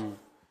makes sense.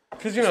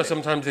 Because,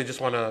 sometimes they just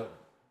want to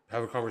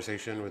have a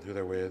conversation with who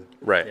they're with.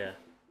 Right. Yeah.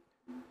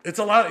 It's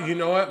a lot. You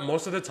know what?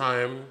 Most of the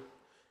time,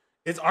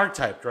 it's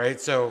archetyped, right?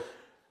 So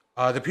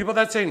the people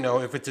that say no,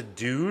 if it's a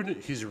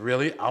dude, he's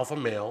really alpha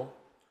male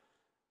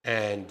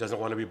and doesn't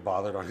want to be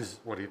bothered on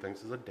what he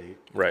thinks is a date.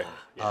 Right.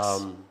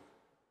 Yes.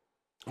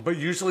 But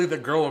usually the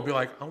girl will be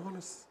like, I want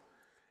to...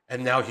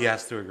 And now he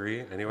has to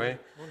agree anyway.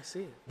 I want to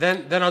see it.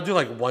 Then I'll do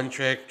like one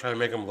trick, try to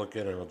make him look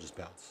good, and I'll just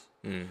bounce.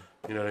 You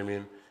know what I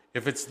mean?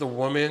 If it's the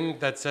woman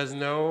that says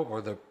no,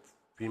 or the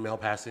female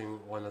passing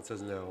one that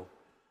says no,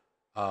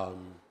 I'll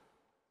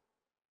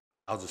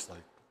just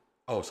like,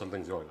 oh,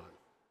 something's going on.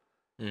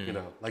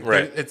 Like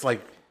Right. it's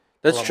like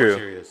That's a lot true. More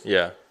serious.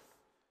 Yeah.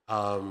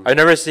 I've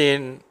never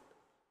seen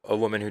a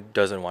woman who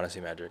doesn't want to see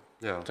magic.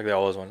 Yeah. It's like they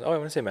always want, I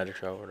want to see a magic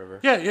show or whatever.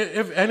 Yeah.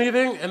 If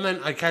anything, and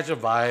then I catch a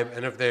vibe,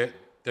 and if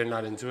they're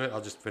not into it,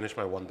 I'll just finish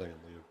my one thing and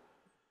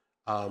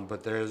leave.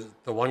 But there's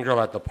the one girl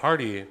at the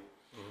party.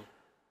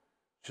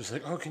 She's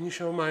like, "Oh, can you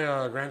show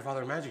my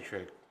grandfather a magic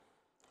trick?"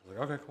 I was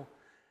like, "Okay, cool."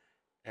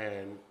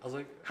 And I was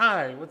like,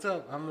 "Hi, what's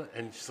up?"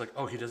 And she's like,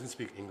 "Oh, he doesn't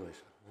speak English."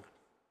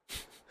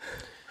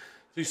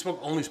 So he spoke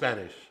only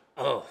Spanish.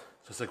 Oh.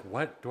 So it's like,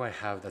 what do I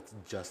have that's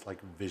just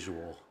like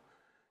visual?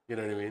 You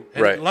know what I mean?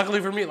 And Right.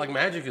 luckily for me, like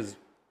magic is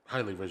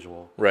highly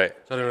visual. Right.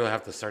 So I didn't really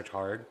have to search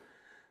hard.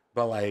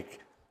 But like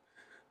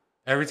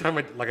every time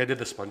I did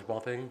the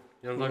SpongeBob thing,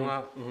 you know what I'm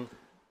talking about?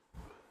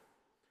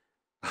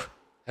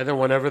 And then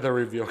whenever the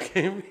reveal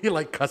came, he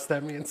like cussed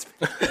at me and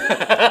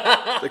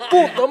Like,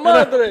 puta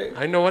madre.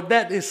 I know what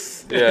that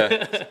is.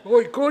 Yeah.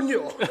 Oy,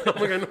 coño. I'm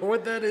like, I know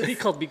what that He is.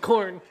 called me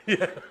corn.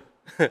 Yeah.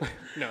 No,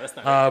 that's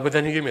not right. But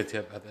then he gave me a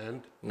tip at the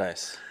end.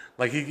 Nice.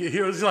 Like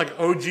he was like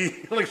OG,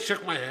 he like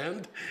shook my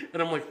hand,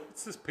 and I'm like,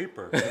 what's this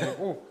paper? I'm like,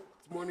 oh,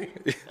 it's money.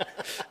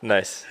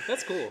 Nice.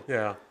 That's cool.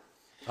 Yeah.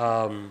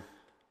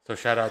 So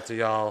shout out to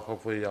y'all.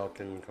 Hopefully y'all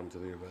can come to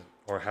the event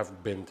or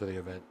have been to the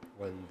event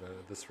when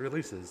this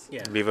releases.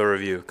 Yeah. Leave a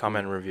review.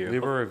 Comment review.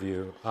 Leave a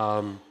review.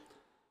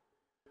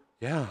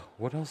 Yeah.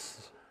 What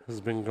else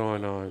has been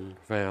going on,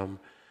 fam?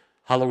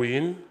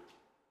 Halloween.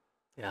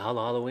 Yeah,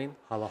 Halloween.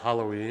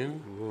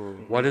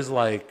 Halloween. What is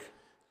like?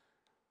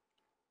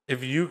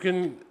 If you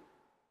can,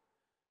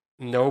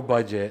 no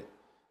budget,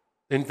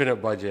 infinite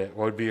budget.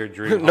 What would be your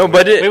dream? No Halloween?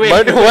 budget. Wait,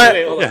 What?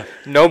 hold on.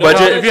 No Well,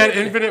 budget. if you had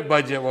infinite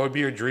budget, what would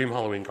be your dream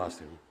Halloween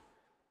costume?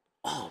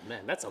 Oh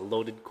man, that's a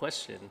loaded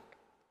question.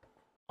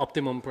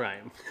 Optimum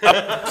Prime.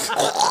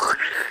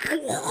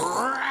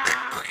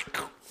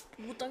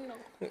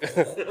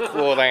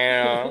 Cool,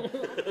 damn.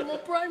 Optimum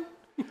Prime.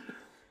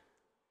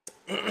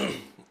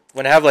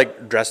 When I have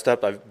like dressed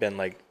up, I've been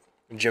like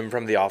Jim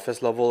from The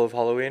Office level of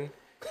Halloween.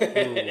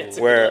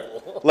 Where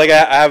like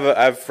I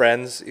have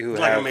friends who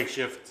Like a have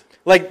makeshift.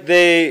 like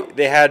they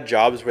had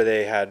jobs where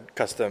they had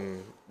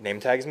custom name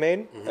tags made,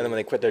 and then when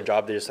they quit their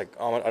job, they're just like,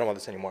 oh, I don't want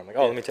this anymore. I'm like,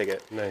 oh, let me take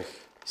it. Nice.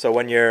 So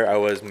one year I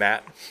was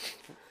Matt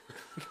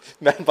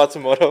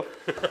Matsumoto,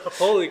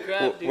 Holy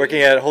crap, dude.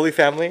 working at Holy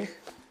Family.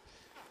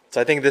 So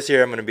I think this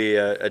year I'm gonna be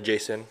a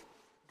Jason.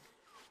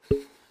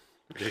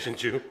 Jason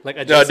Chu. Like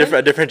a No, Jason?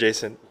 a different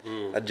Jason.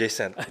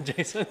 Adjacent.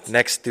 Jason?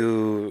 Next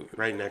to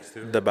Right next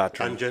to the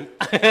bathroom. Tangent.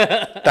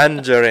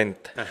 Tangerine.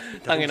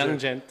 Tanginang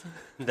gent.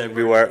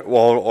 We were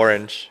all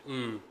orange.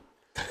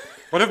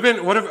 What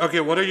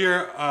are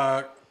your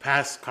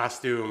past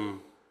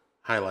costume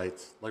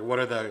highlights? Like what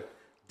are the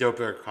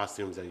doper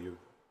costumes that you've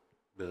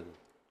been?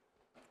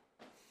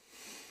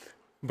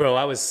 Bro,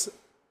 I was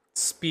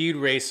Speed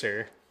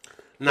Racer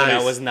when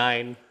I was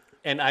 9.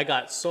 And I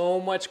got so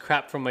much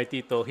crap from my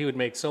tito. He would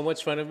make so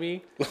much fun of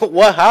me.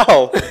 What?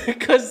 How?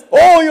 Because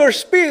Oh, you're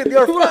speed.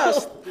 You're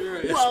fast.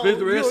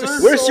 Speed racer?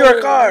 Where's your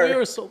car?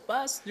 You're so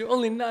fast. You're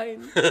only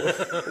 9.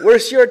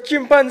 Where's your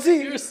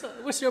chimpanzee?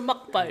 Where's your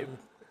Mach 5?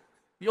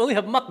 You only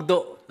have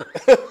Macdo.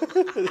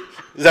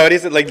 Is that what he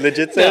said? Like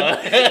legit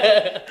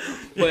said?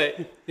 But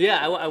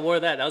yeah, I wore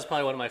that. That was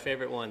probably one of my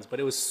favorite ones. But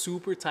it was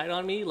super tight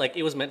on me. Like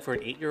it was meant for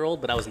an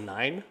 8-year-old, but I was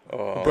 9.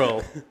 Oh.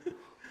 Bro.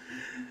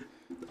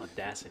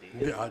 Audacity.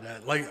 Yeah,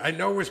 like I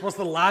know we're supposed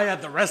to lie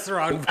at the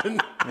restaurant, but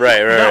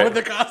Right. not with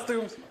the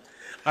costumes.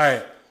 All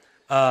right.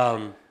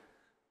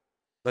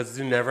 Let's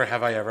do Never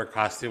Have I Ever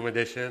costume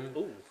edition.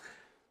 Ooh.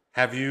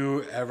 Have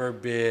you ever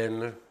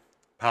been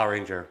Power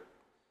Ranger?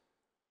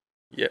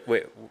 Yeah.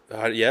 Wait.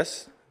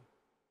 Yes.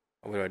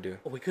 What do I do?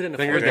 Oh, we couldn't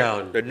Finger afford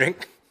down. The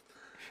drink.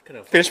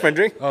 Couldn't afford Finish my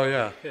drink. Oh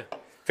yeah.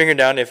 Finger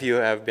down if you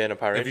have been a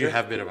Power Ranger. If you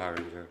have been a Power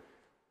Ranger,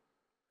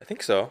 I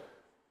think so.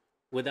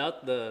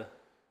 Without the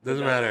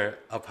doesn't matter.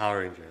 A Power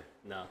Ranger.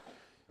 no.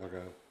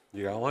 Okay.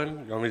 You got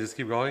one? You want me to just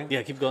keep going?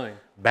 Yeah, keep going.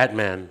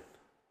 Batman.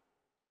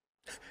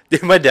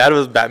 Dude, my dad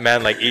was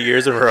Batman like 8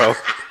 years in a row.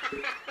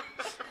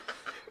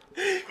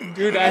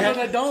 Dude, I As had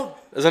an adult.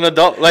 As an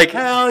adult, like,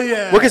 Hell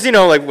yeah. well, because you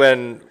know, like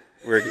when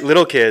we're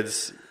little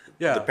kids,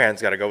 Yeah. the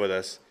parents got to go with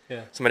us.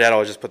 yeah. So my dad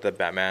always just put the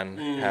Batman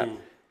hat.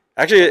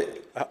 Actually,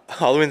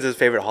 Halloween's his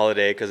favorite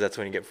holiday because that's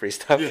when you get free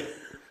stuff.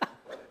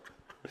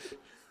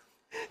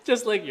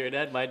 Just like your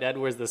dad, my dad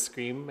wears the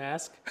Scream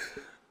mask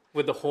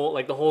with the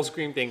whole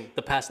Scream thing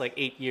the past like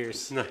 8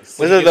 years. Nice.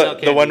 Was He it gives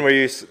out the one candy. where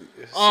you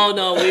Oh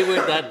no, we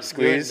weren't that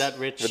squeeze that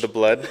rich. with the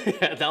blood?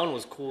 Yeah, that one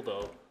was cool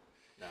though.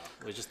 No,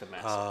 it was just a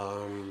mask.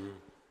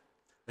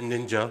 A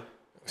ninja.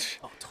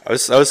 I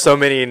was so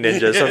many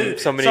ninjas,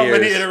 so many years.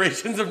 many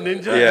iterations of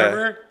ninja Yeah.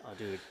 ever.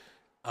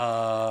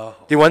 Oh,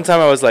 dude. The one time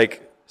I was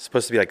like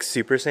supposed to be like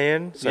Super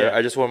Saiyan, so Yeah.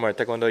 I just wore my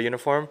Taekwondo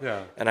uniform.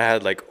 Yeah. And I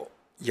had like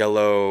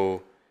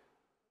yellow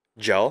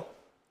gel,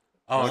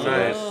 Oh,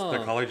 nice.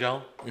 The color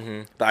gel.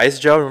 the ice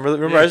gel.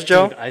 Remember ice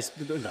gel? Dude, ice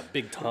in that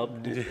big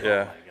tub. Dude. Yeah.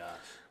 Oh my gosh.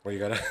 Where you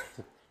gotta.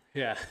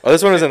 Yeah. Oh,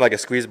 this one was in like a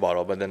squeeze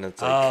bottle, but then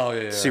it's like Oh,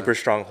 yeah, yeah. super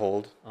strong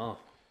hold. Oh.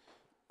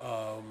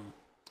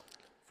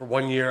 For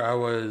 1 year, I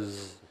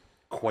was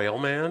Quail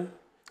Man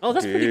Oh,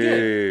 that's pretty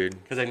good.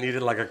 Dude. because I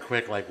needed like a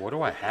quick like, what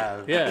do I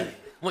have? Yeah. I'm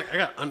like, I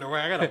got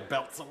underwear. I got a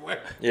belt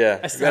somewhere. Yeah.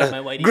 I still have my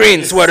whitey Green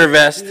pants. sweater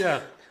vest. Yeah.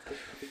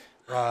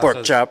 Pork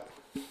so chop.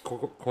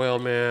 Quail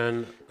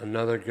Man,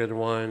 another good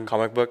one.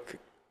 Comic book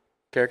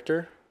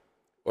character?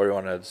 Or you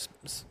want to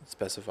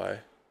specify?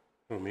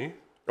 Who, me?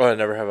 Oh,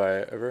 never have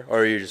I ever? Or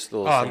are you just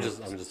still Oh, I'm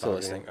listening? just still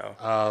talking. listening.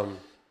 Oh.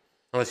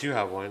 Unless you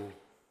have one.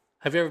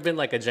 Have you ever been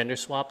like a gender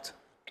swapped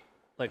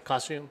like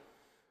costume?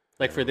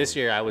 Like for this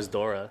year I was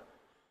Dora.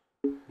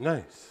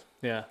 Nice.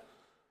 Yeah.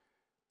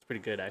 It's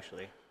pretty good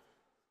actually.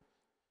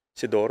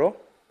 Sidoro?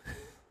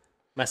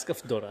 Mask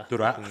of Dora.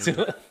 Dura.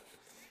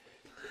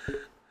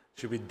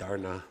 Should be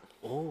Darna.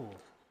 Oh.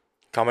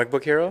 Comic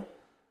book hero?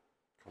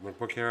 Comic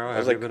book hero. I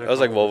was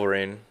like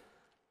Wolverine.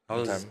 I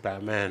was time.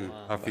 Batman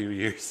a few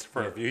years.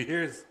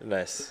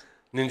 Nice.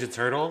 Ninja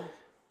Turtle.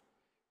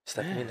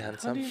 Stephanie How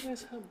handsome. do you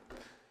guys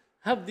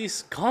have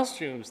these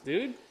costumes,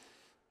 dude?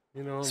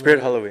 You know, Spirit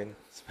man, Halloween.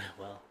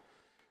 Well,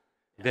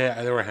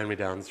 they were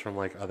hand-me-downs from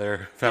like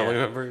other family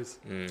members.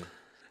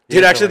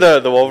 Dude, actually,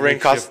 like, the Wolverine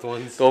makeshift costume,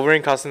 ones. the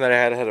Wolverine costume that I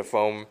had a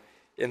foam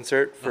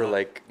insert for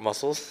like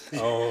muscles.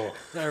 oh,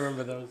 I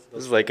remember those.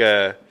 This is like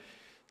a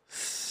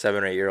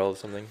 7 or 8 year old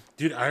something.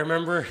 Dude, I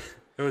remember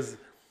it was.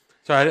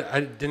 So I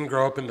didn't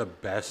grow up in the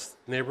best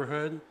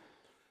neighborhood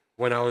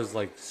when I was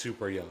like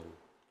super young,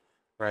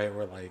 right?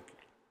 Where like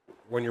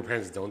when your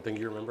parents don't think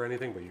you remember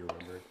anything, but you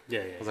remember.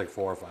 yeah. I was like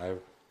 4 or 5.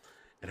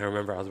 And I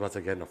remember I was about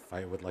to get in a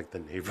fight with like the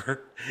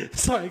neighbor.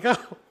 So I go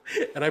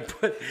and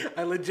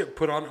I legit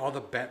put on all the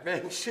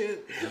Batman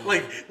shit.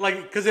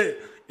 Like, cause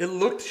it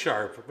looked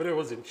sharp, but it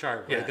wasn't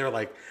sharp. Right? Yeah. They were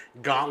like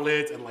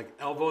gauntlets and like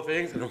elbow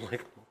things. And I'm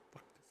like,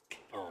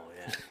 Oh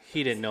yeah.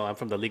 He didn't know I'm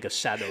from the League of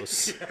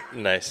Shadows.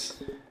 Nice.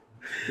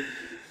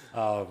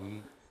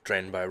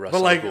 Trained by Russell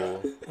but like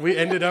Gould. we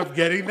ended up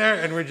getting there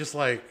and we're just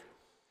like,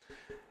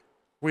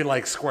 we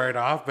like squared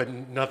off, but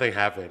nothing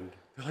happened.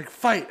 They're like,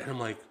 fight. And I'm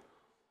like,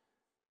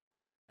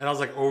 and I was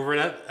like over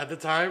it at the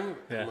time.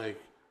 Yeah. I'm like,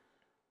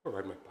 I'll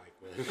ride my bike,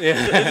 man.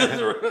 Yeah.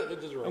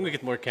 Just I'm gonna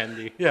get more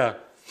candy. Yeah.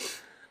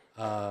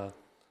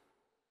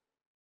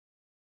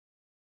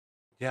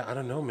 Yeah, I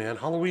don't know, man.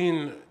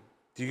 Halloween,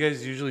 do you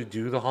guys usually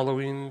do the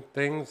Halloween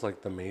things?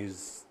 Like the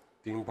maze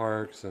theme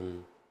parks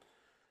and...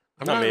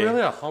 I'm Not not me.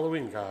 really a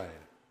Halloween guy.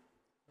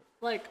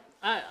 Like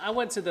I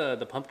went to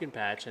the pumpkin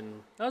patch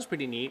and that was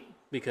pretty neat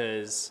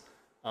because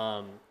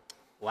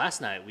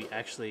last night we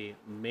actually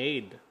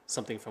made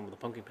something from the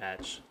pumpkin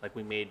patch. Like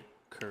we made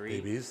curry.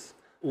 Babies?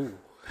 Ooh,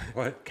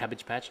 What?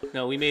 Cabbage Patch.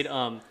 No, we made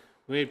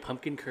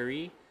pumpkin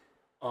curry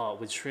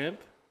with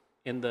shrimp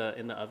in the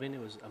oven. It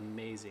was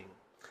amazing.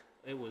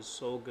 It was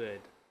so good.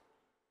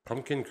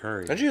 Pumpkin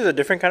curry. Don't you use a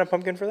different kind of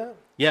pumpkin for that?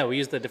 Yeah, we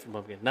used a different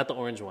pumpkin, not the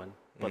orange one,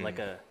 but like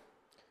a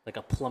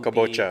plumpy.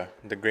 Kabocha,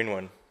 the green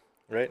one,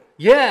 right?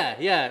 Yeah,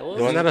 yeah. Well,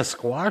 Isn't that a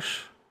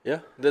squash? Yeah,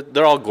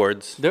 they're all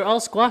gourds. they're all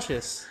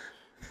squashes.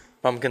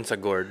 Pumpkin's a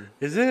gourd.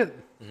 Is it?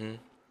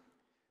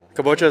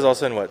 Kabocha is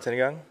also in what,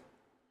 Sinigang? I see it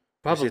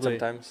Probably.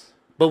 sometimes.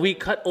 But we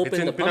cut It's open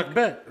in the pumpkin.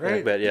 pinakbet, Right?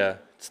 right? But yeah,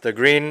 it's the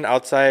green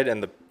outside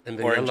and the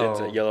orange yellow.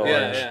 inside, yellow Yeah,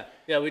 orange.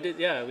 yeah, we did.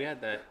 Yeah, we had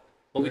that.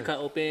 But we cut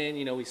open.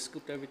 You know, we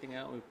scooped everything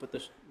out. We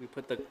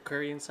put the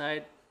curry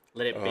inside.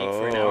 Let it bake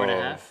for an hour and a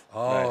half.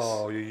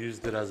 Oh, you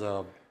used it as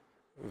a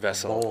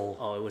Vessel. bowl.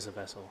 Oh, it was a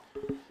vessel.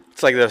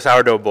 It's like the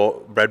sourdough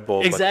bowl, bread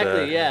bowl. Exactly.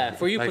 But the, Yeah.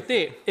 For you, like-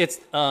 pute, it's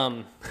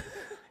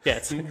yeah,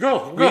 it's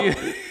Go.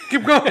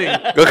 Keep going.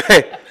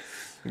 Okay,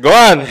 go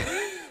on.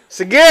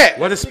 Sige.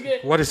 What is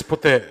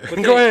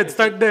pute? Go ahead,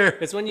 start there.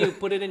 it's when you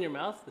put it in your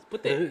mouth. It's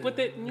put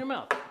it in your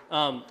mouth.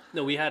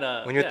 No, we had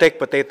a When you yeah. take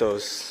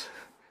potatoes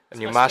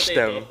and you mash Mashed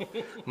them,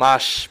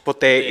 mash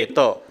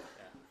potato.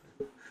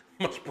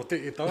 Mashed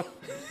potato.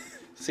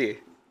 See,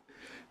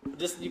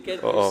 Just you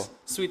get Uh-oh.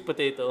 sweet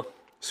potato.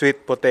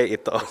 sweet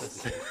potato.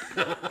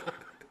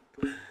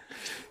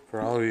 For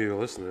all of you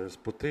listeners,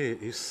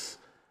 pute is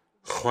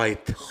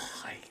white.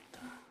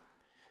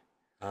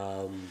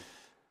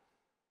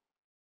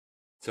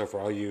 So for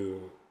all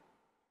you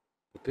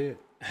pute,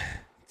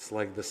 it's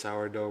like the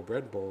sourdough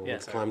bread bowl Yeah,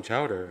 with sorry. clam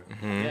chowder.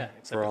 Yeah.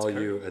 Except For it's all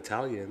curry. you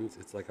Italians,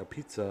 it's like a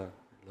pizza,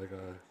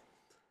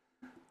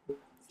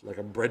 like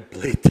a bread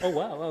plate. Oh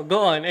wow. Well, go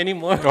on. Any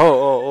more?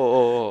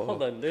 Oh.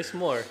 Hold on. There's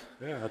more.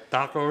 Yeah, a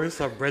taco is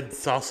a bread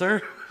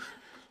saucer.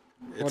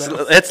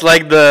 It's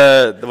like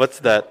the what's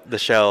that? The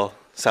shell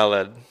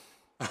salad.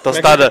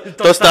 Tostada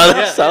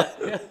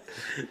salad.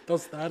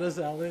 Tostada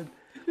salad.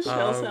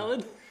 Shell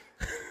salad.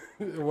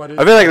 What is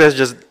I feel like that's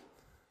just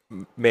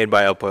made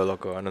by El Pollo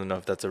Loco. I don't know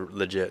if that's a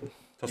legit.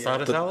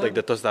 tostada salad? Like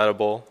the tostada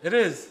bowl. It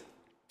is.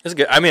 It's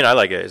good. I mean, I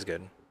like it. It's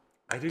good.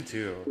 I do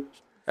too.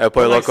 El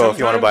Pollo But, like, Loco, if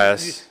you want to buy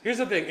sometimes- us. Here's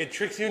the thing: it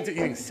tricks you into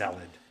eating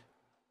salad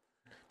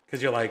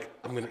because you're like,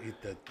 I'm gonna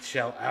eat the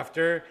shell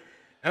after,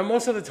 and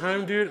most of the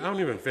time, dude, I don't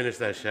even finish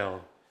that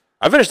shell.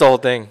 I finished the whole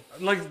thing.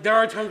 Like there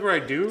are times where I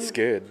do, It's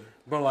good.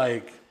 but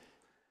like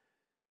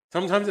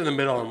sometimes in the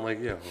middle, I'm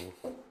like, yo,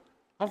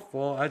 I'm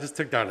full. I just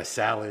took down a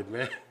salad,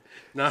 man.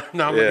 Now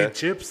I'm gonna Yeah. eat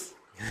chips.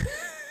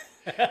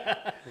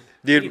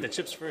 Dude, Eat the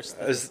chips first.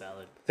 Then the was-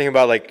 salad. thinking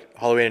about like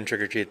Halloween and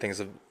trick or treat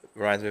things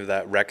reminds me of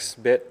that Rex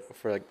bit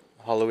for like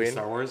Halloween.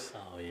 Star Wars.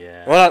 Oh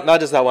yeah. Well, not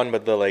just that one,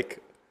 but the like,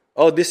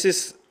 oh, this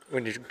is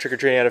when you're trick or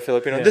treating at a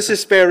Filipino. Yeah. This is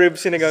spare rib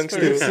sinigang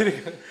stew.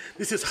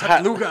 This is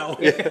hot lugaw.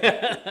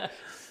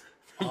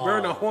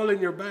 Burn a hole in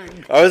your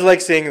bag. I was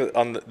like seeing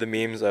on the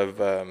memes of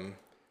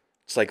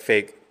just like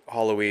fake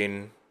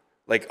Halloween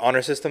like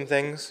honor system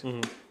things.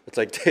 It's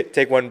like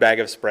take one bag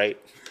of Sprite,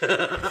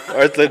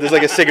 or it's like there's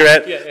like a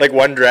cigarette, like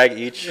one drag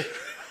each.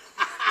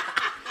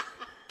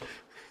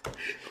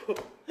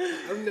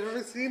 I've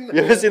never seen that.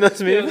 You ever seen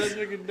those Yeah, memes? that's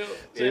freaking dope.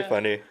 It's really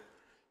funny.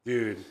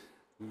 Dude,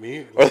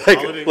 me Or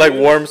holiday like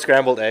meals? warm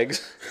scrambled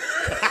eggs,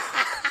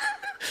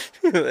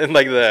 and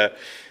like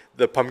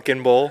the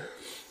pumpkin bowl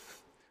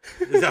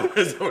Is that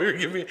what you're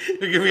giving me?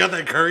 You're giving me out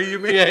that curry you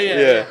made?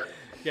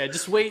 Yeah,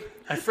 just wait.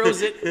 I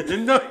froze it.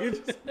 No, you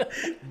just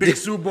big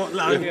subo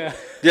lang. Yeah.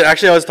 Yeah,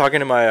 actually, I was talking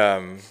to my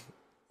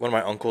one of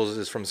my uncles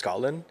is from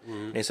Scotland,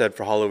 and he said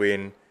for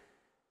Halloween,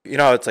 you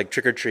know, how it's like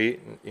trick or treat.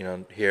 You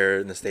know, here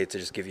in the States, they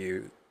just give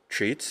you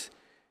treats.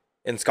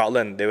 In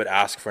Scotland, they would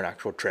ask for an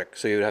actual trick,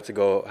 so you would have to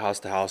go house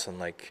to house and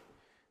like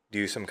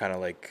do some kind of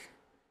like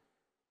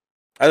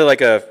either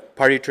like a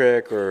party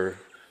trick or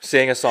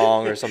sing a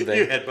song or something.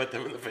 You headbutt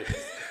them in the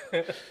face.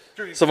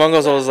 Some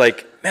uncles always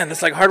like, man,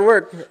 that's like hard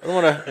work. I don't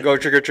want to go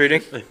trick or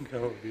treating.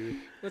 No, dude.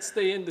 Let's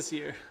stay in this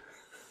year.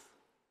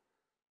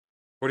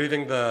 What do you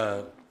think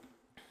the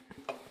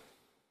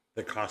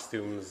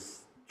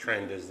costumes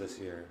trend is this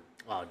year?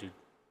 Oh, dude.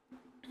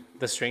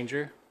 The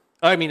Stranger.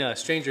 Oh, I mean,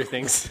 Stranger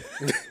Things.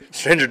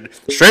 Stranger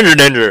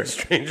danger.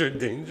 Stranger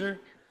danger?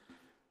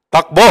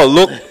 Takbo,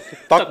 look.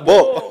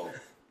 Takbo.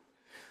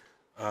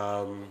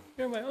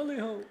 You're my only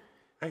hope.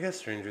 I guess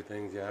Stranger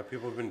Things. Yeah,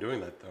 people have been doing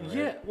that though. Right?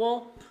 Yeah,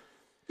 well,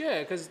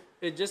 yeah, because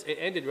it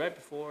ended right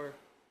before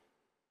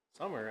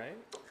summer, right?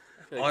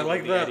 Oh, I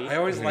like that. I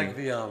always like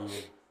the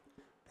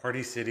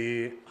Party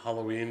City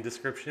Halloween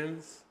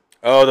descriptions.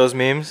 Oh, those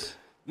memes?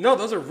 No,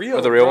 those are real.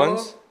 Oh, the real bro.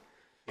 ones?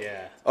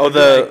 Yeah. Oh,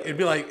 It'd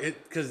be like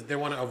because they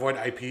want to avoid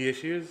IP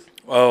issues.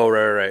 Oh,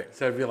 right.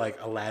 So it'd be like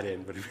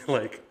Aladdin, but it'd be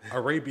like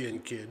Arabian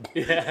kid.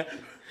 Yeah.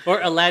 Or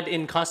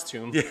Aladdin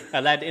costume. Yeah.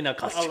 Aladdin in a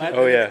costume. Aladdin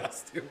Oh, yeah.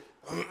 costume.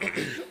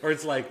 Or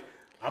it's like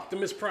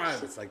Optimus Prime.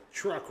 It's like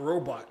truck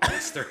robot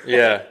monster.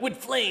 Yeah. With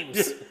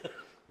flames.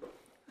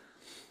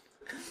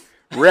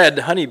 Red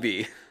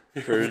honeybee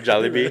for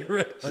Jollibee.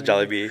 It's a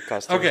Jollibee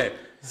costume. Okay,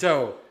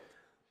 so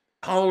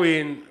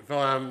Halloween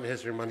Film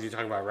History Month. You're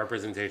talking about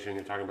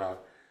representation.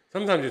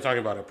 Sometimes you're talking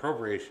about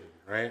appropriation,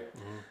 right?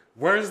 Mm-hmm.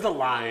 Where's the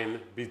line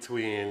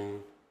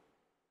between?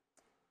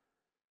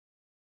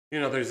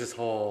 There's this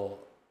whole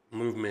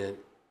movement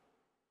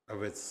of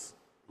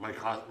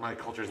my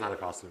culture is not a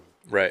costume.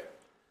 Right.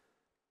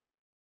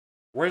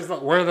 Where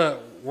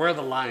are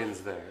the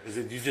lines there? Is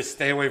it you just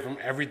stay away from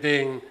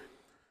everything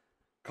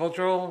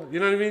cultural? You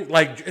know what I mean?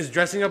 Like, is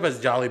dressing up as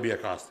Jollibee a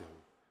costume?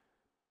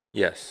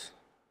 Yes.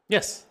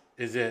 Yes.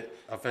 Is it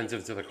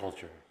offensive to the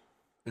culture?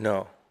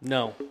 No.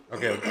 No.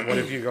 Okay, what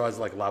if you go as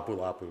like Lapu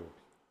Lapu?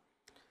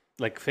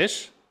 Like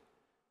fish?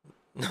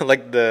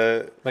 Like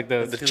the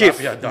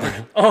chief. Yeah, dog.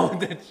 Oh,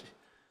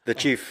 The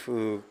chief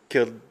who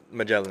killed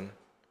Magellan.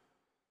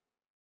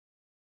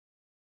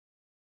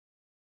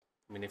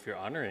 I mean, if you're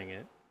honoring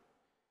it.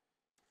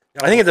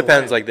 I think it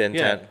depends, like the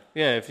intent.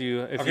 Yeah. If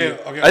you. Okay.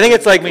 I think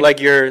it's like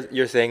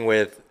you're saying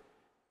with,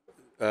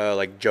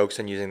 like jokes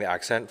and using the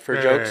accent for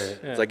jokes.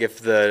 Right. It's like if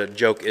the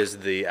joke is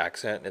the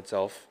accent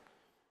itself.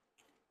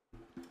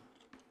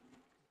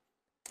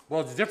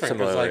 Well, it's different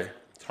because Similarly. like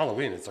it's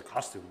Halloween. It's a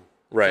costume.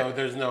 Right. So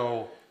there's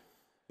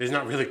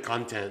not really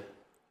content.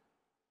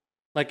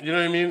 Like, You know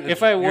what I mean?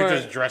 You're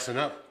just dressing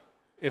up.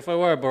 if I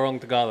were a Barong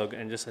Tagalog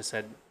and just I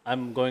said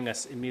I'm going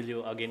as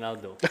Emilio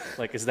Aguinaldo,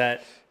 like, is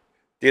that?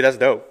 Dude, that's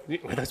dope.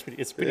 Well,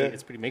 it's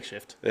pretty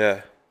makeshift.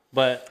 Yeah.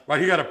 But Why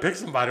you gotta pick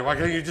somebody? Why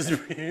can't you just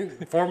be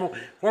formal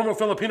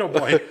Filipino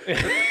boy?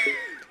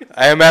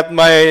 I am at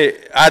my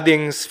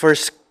adding's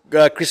first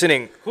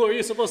christening. who are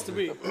you supposed to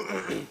be?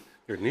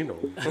 You're Nino.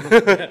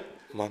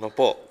 Mano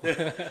po.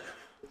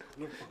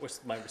 Where's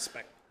my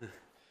respect?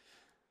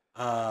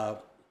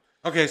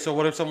 Okay, so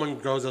what if someone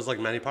goes as like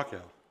Manny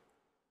Pacquiao?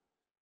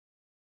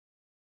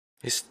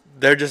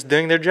 They're just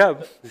doing their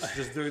job. He's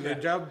just doing their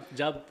job.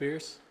 Job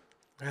Pierce.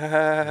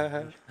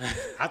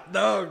 Hot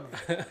dog.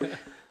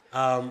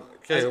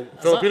 Okay,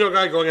 Filipino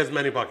guy going as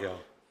Manny Pacquiao.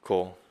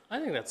 Cool. I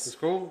think that's It's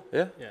cool.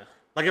 Yeah. yeah.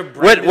 Like if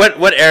Brandon,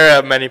 What era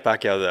of Manny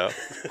Pacquiao though?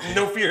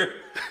 no fear.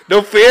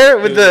 No fear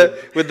with the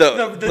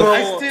The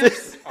ice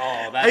tips.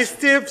 Oh, Ice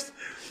tips.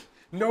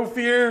 No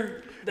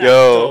fear. yo.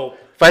 dope.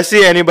 If I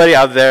see anybody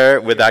out there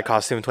with that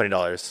costume,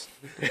 $20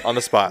 on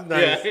the spot.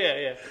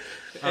 Yeah.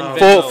 And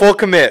Full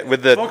commit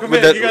with the commit.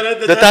 with You got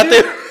the the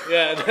tattoo,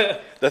 Yeah.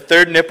 the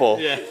third nipple.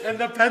 Yeah. And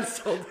the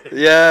pencil.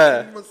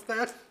 Yeah.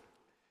 Mustache.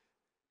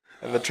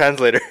 And the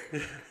translator.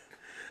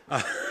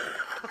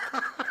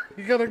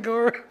 You gotta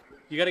go.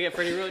 You gotta get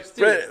Freddie Roach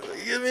too. Right,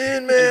 give me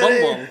in, man.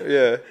 Bong Bong.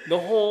 Yeah. The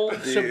whole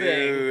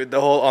shebang. Dude, the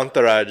whole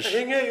entourage.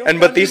 Hinge, And yung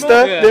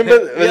Batista?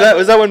 Yeah.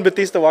 Was that when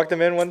Batista walked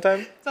him in one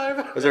time?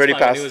 Was already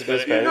fine. past. It was It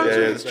was better. fine. Yeah,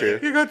 Yeah, it's true.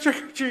 You got trick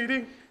or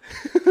treating.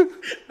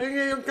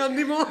 Hinge yung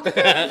candy mo.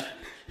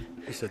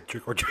 He said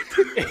trick or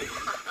treating.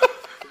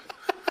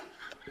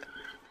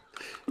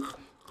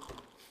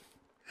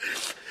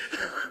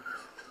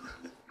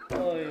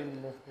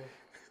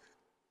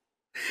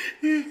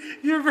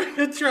 You bring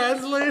a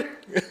translator.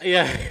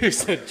 Yeah, you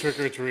said trick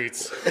or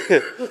treats. Who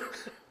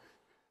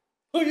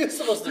are you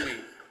supposed to be?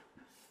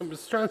 I'm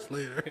his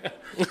translator.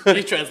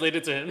 You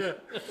translated to him.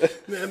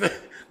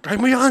 Kaya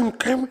mo yan,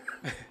 kaya mo.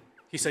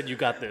 He said, "You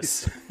got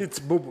this." It's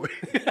Buboy.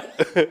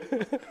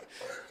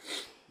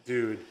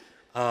 Dude,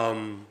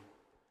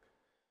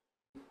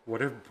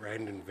 what if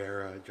Brandon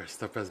Vera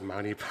dressed up as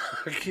Manny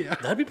Pacquiao?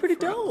 That'd be pretty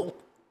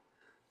dope.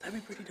 That'd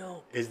be pretty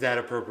dope. Is that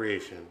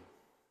appropriation?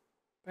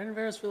 Brandon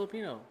Vera's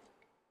Filipino.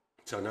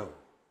 So no.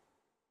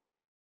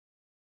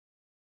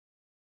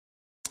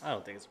 I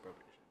don't think it's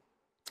appropriation.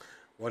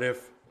 What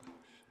if?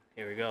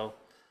 Here we go.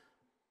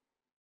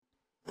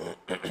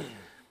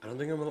 I don't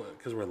think I'm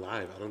because we're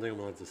live. I don't think I'm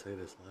allowed to say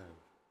this live.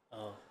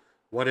 Oh,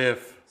 What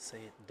if? say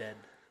it dead.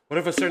 What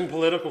if a certain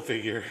political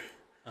figure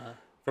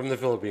from the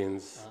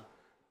Philippines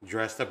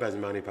dressed up as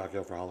Manny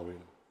Pacquiao for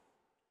Halloween?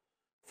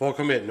 Full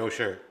commit, no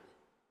shirt.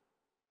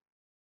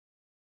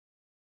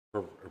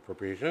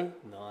 Appropriation?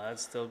 No, that'd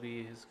still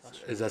be his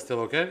costume. Is that still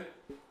okay?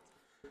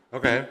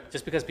 Okay.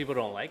 Just because people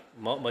don't like,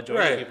 majority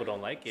Right. of people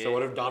don't like it. So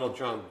what if Donald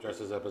Trump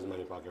dresses up as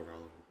Manny Pacquiao for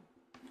Halloween?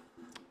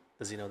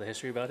 Does he know the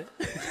history about it?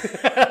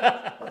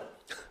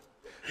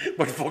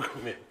 But full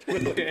commit. Full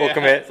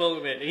commit. Full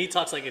commit. He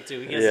talks like it too.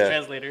 He has Yeah. a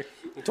translator.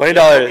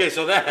 $20. Okay,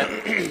 so that.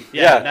 Yeah,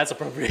 Yeah. that's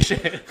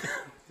appropriation.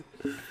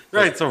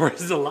 Right, so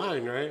where's the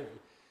line, right?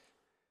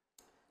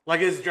 Like,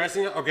 is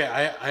dressing up. Okay,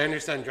 I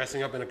understand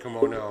dressing up in a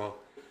kimono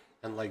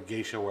and like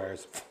geisha wear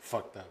is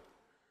fucked up.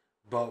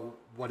 But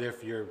what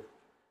if your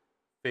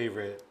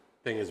favorite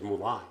thing is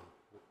Mulan,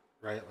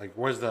 right? Like,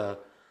 where's the.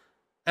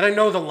 And I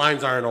know the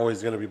lines aren't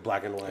always going to be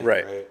black and white,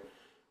 right?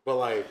 But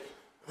like.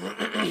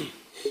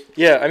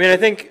 Yeah, I mean, I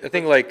think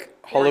like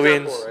For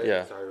Halloween's. example, right?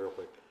 Yeah. Sorry, real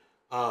quick.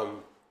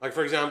 Like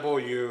for example,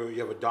 you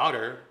have a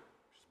daughter,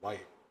 she's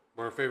white.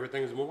 One of her favorite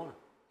things is Mulan.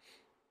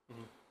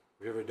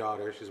 You have a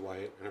daughter, she's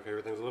white, and her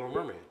favorite thing is Little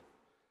Mermaid.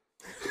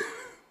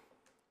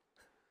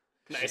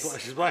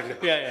 Nice. She's black now.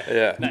 Yeah.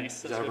 Yeah.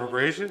 Nice. Is that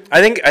appropriation?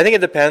 I think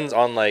it depends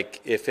on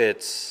like if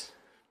it's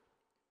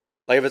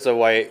a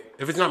white.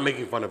 If it's not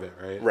making fun of it,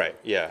 right? Right.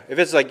 Yeah. If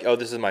it's like, oh,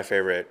 this is my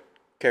favorite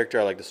character,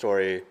 I like the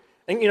story.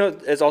 And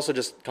it's also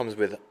just comes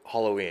with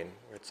Halloween,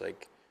 where it's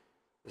like,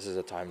 this is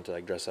a time to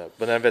like dress up.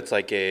 But then if it's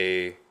like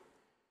I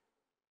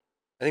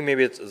think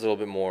maybe it's a little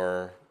bit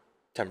more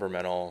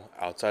temperamental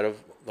outside of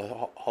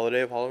the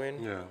holiday of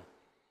Halloween. Yeah.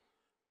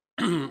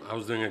 I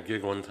was doing a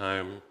gig one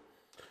time,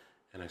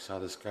 and I saw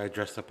this guy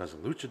dressed up as a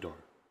luchador.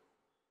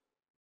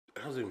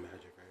 I was doing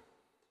magic, right?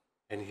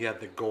 And he had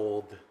the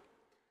gold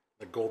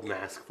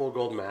mask, full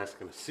gold mask,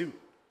 and a suit.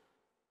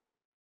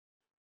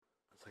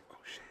 I was like, oh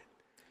shit.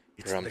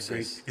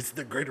 It's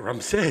the great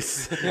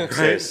Ramses.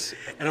 Ramses.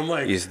 Right? And I'm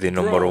like, He's the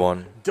number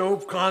one.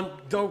 Dope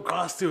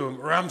costume,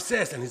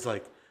 Ramses. And he's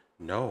like,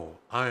 no,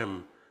 I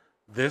am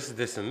this,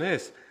 and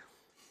this.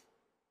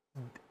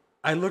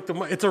 I looked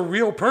him up. It's a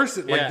real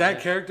person. Like,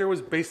 that character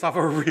was based off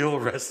a real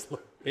wrestler.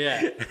 Yeah.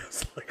 And I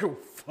was like, oh,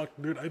 fuck,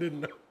 dude, I didn't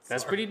know.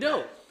 That's Sorry. pretty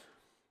dope.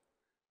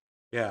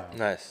 Yeah.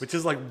 Nice. Which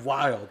is, like,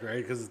 wild,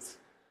 right? Because it's...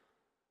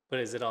 But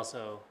is it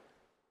also...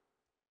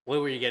 What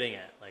were you getting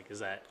at? Like, is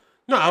that...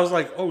 No, I was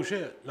like, oh,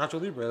 shit,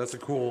 Nacho Libre, that's a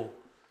cool...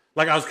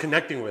 Like, I was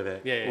connecting with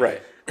it. Yeah.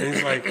 Right. And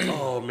he's like,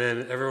 oh,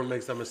 man, everyone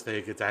makes that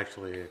mistake. It's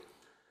actually...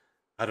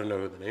 I don't know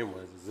who the name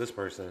was. It's this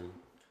person.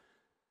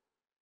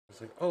 I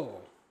was like, oh,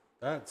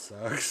 that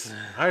sucks.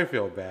 I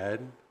feel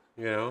bad,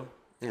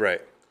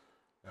 Right.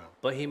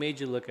 But he made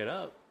you look it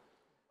up.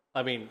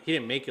 I mean, he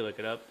didn't make you look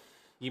it up.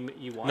 You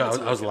wanted No,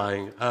 to I was look it up.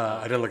 lying.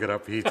 I didn't look it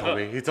up. He told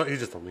me. He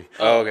just told me.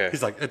 Oh, okay.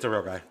 He's like, it's a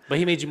real guy. But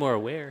he made you more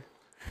aware.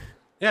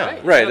 Yeah.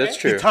 Right. Okay. That's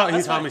true. He taught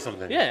me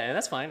something. Yeah,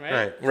 that's fine, right?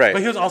 Right. Right.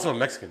 But he was also a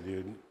Mexican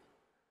dude.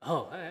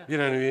 Oh, yeah. You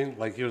know what I mean?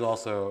 Like, he was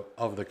also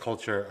of the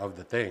culture of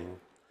the thing,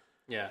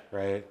 Yeah.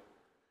 right?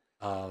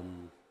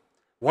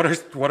 What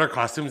are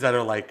costumes that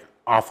are like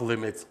off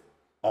limits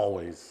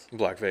always?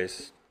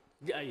 Blackface.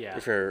 Yeah.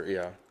 If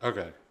you're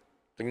Okay.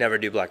 like never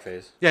do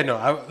blackface. Yeah, no,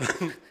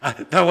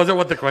 that wasn't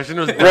what the question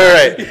was.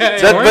 Right.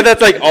 But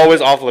that's like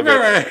always off limits.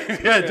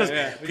 Right. Yeah, just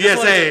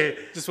PSA.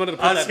 Just wanted to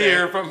put Us that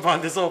there. here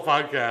from this whole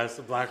podcast,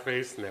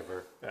 blackface,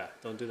 never. Yeah,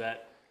 don't do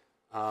that.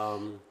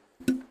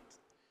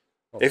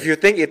 If you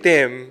think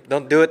itim,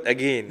 don't do it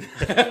again.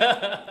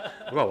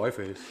 What about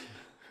whiteface?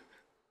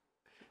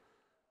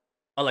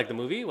 Oh, like the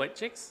movie White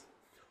Chicks?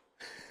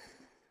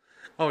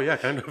 Oh yeah,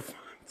 kind of.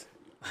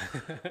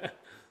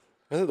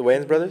 Was it the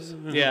Wayans brothers?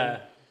 Yeah,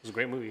 it was a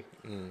great movie.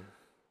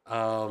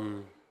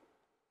 No,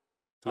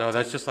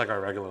 that's just like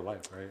our regular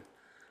life, right?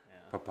 Yeah.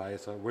 Papaya.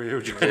 So we're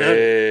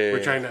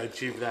trying to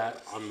achieve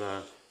that on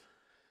the.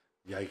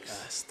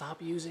 Yikes.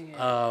 Stop using it.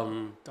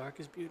 Dark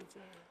is beautiful.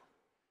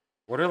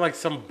 What are like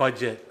some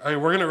budget? I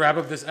mean, we're gonna wrap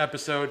up this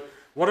episode.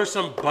 What are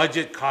some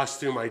budget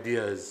costume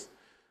ideas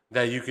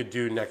that you could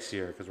do next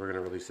year? Because we're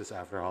gonna release this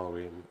after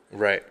Halloween.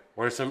 Right.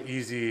 What are some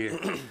easy?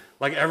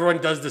 Like everyone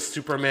does the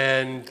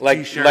Superman Like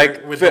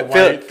T-shirt with the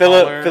white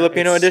collar.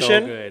 Filipino It's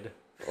edition, so good.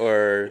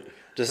 or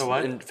just The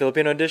what? in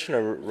Filipino edition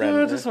or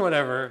random. Just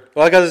whatever.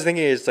 Well, like I was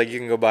thinking, it's like you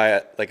can go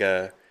buy like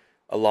a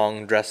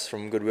long dress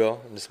from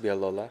Goodwill and just be a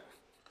Lola,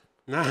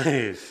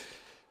 Nice.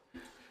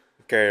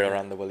 carry it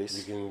around the You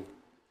wallis. can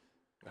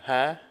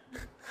Huh?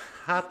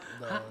 hot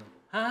dog.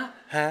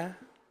 Huh?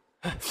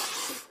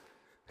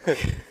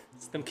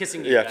 It's them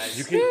kissing you Yeah. guys.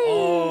 You can.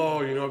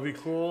 Oh, you know what'd be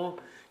cool?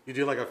 You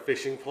do like a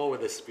fishing pole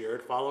with a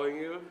spirit following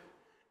you,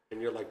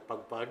 and you're like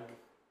bug.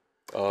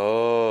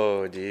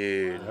 Oh,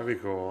 dude. That'd be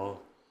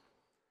cool.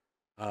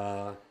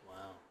 Wow.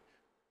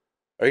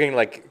 Or you can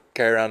like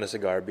carry around a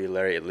cigar, be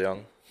Larry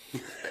Leong.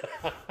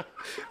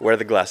 Wear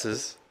the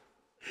glasses.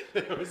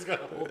 They always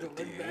gotta hold it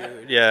like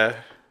that. Yeah.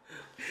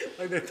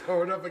 Like they're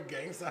throwing up a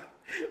gang sign,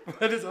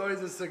 but it's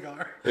always a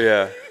cigar.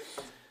 Yeah.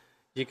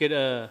 You could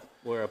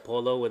wear a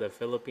polo with a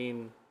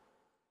Philippine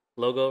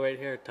logo right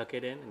here, tuck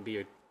it in, and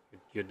be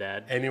your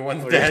dad.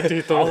 Anyone's dad.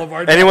 All of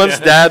our Anyone's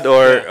dad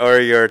or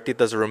your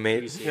tita's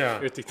roommate. Yeah.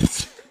 Your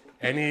tita's-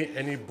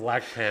 Any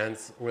black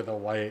pants with a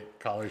white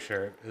collar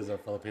shirt is a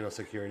Filipino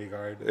security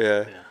guard.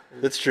 Yeah.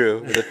 That's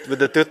true. With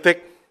the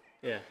toothpick.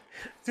 yeah.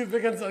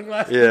 Toothpick and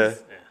sunglasses. Yeah.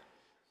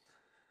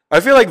 I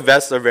feel like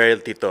vests are very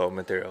Tito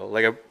material.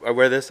 Like I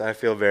wear this, I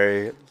feel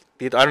very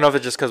Tito. I don't know if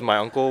it's just because my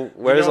uncle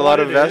wears a lot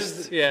of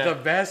vests. Yeah. The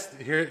vest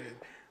here,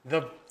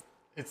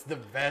 it's the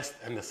vest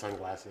and the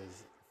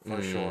sunglasses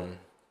for sure.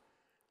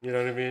 You know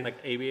what I mean? Like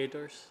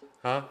aviators.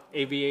 huh?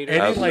 Aviators.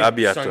 Any like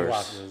aviators.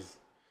 sunglasses.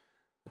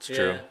 It's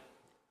true.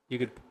 You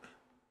could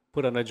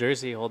put on a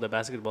jersey, hold a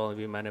basketball, and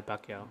be Manny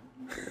Pacquiao.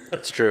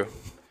 It's true.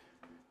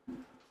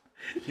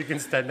 You can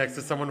stand next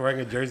to someone wearing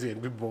a jersey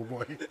and be Bo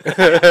Boy.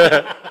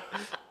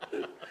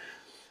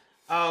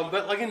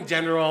 But like in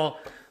general,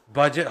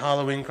 budget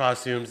Halloween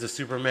costumes, the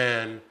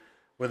Superman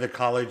with a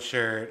collared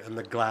shirt and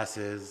the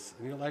glasses,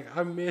 and you're like,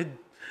 I'm mid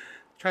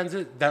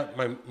transit. That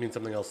might mean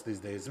something else these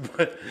days,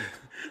 but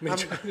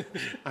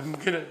I'm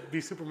gonna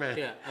be Superman.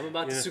 Yeah, I'm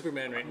about to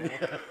Superman right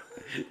now.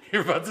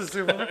 You're about to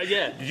Superman.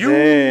 Yeah. You.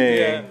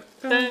 Yeah.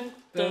 Dun,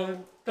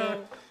 dun,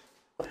 dun.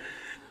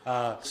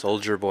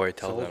 Soldier boy,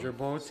 tell Soldier them.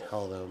 Boy,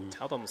 tell them.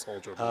 Tell them,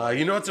 soldier boy.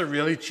 You know what's a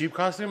really cheap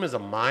costume? Is a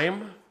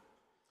mime.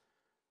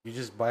 You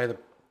just buy the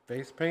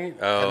face paint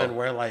Oh. and then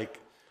wear like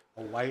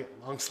a white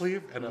long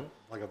sleeve and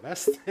like a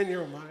vest, and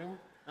you're a mime.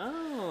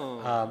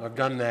 Oh. I've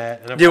done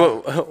that. And I've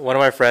Yeah, one of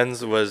my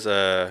friends was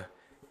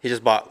he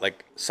just bought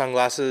like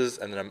sunglasses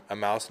and then a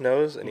mouse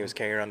nose, and he was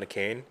carrying around a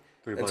cane.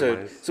 Three And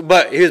blind mice.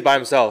 but he was by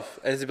himself,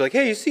 and he'd be like,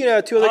 "Hey, you see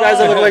two other guys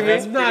that look like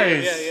that's me?"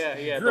 nice.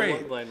 Yeah. Great. The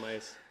one blind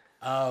mice.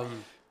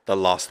 The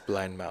lost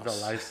blind The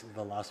mouse.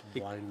 lost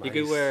blind mice. You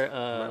could wear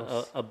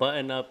mouse. a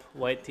button-up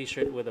white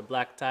T-shirt with a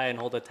black tie and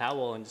hold a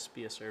towel and just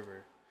be a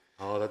server.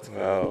 Oh, that's good.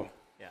 Oh,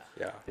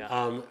 Yeah.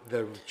 yeah.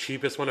 The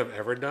cheapest one I've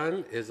ever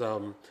done is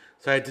so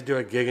I had to do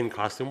a gig in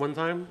costume one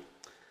time,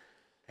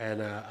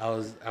 and I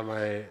was at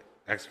my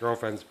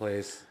ex-girlfriend's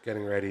place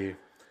getting ready,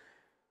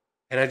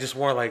 and I just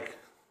wore like,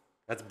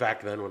 that's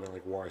back then when I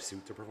like wore a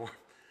suit to perform.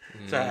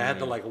 So I had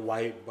the like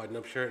white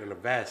button-up shirt and a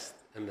vest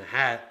and the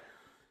hat,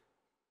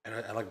 and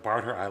I like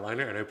borrowed her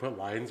eyeliner and I put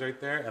lines right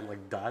there and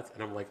like dots,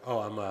 and I'm like, oh,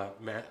 I'm a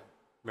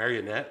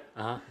marionette.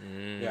 Uh-huh.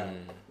 Yeah.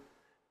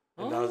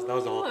 And that was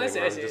the whole I thing. see,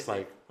 Where I I was see, I just see.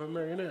 like, I'm a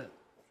marionette.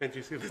 Can't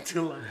you see the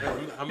two lines?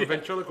 I'm a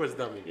ventriloquist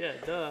dummy. Yeah,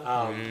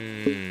 duh.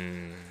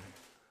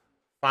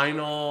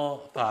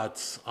 Final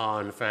thoughts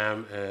on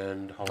fam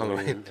and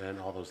Halloween and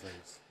all those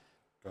things.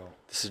 Go.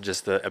 This is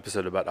just the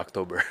episode about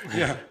October.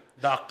 Yeah,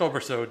 the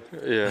Octobersode.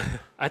 Yeah.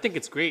 I think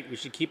it's great. We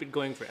should keep it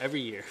going for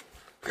every year.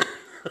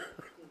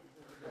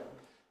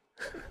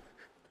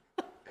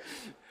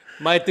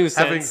 My 2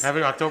 cents.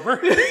 Having October?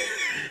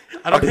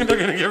 I don't think they're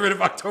gonna get rid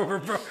of October,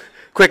 bro.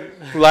 Quick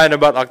line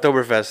about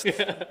Oktoberfest.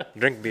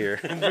 Drink beer.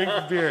 And drink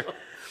beer.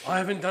 Oh, I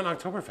haven't done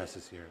Oktoberfest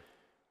this year.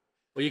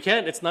 Well, you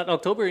can't. It's not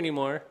October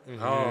anymore,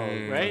 Oh,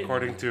 right?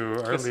 according to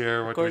earlier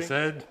what we according-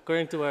 said,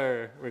 According to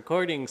our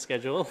recording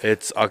schedule.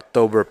 It's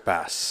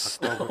Oktoberpass.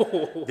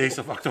 days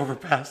of October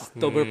passed.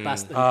 October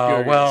past and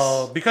furious.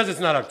 Well, because it's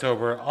not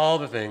October, all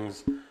the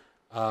things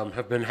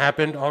have been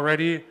happened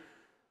already.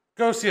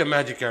 Go see a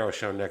Magic Arrow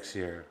show next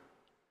year.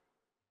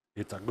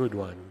 It's a good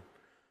one.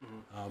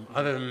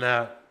 Other than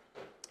that,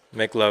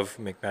 Make love,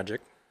 make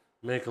magic.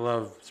 make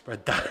love,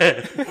 spread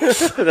diet.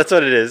 That's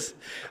what it is.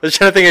 I was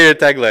trying to think of your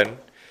tagline.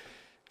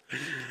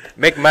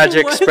 Make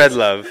magic, What? spread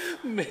love.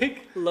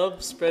 Make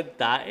love spread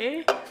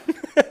dae?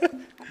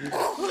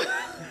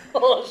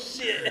 Oh,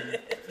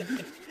 shit.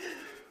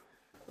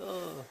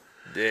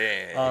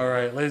 Dang. All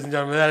right, ladies and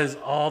gentlemen, that is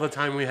all the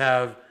time we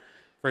have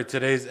for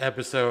today's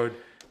episode.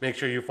 Make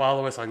sure you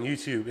follow us on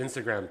YouTube,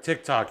 Instagram,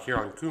 TikTok, here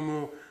on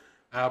Kumu,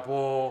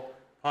 Apple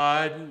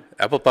Apple and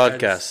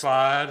Podcast.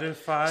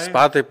 Spotify.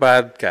 Spotify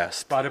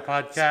Podcast.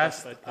 Spotify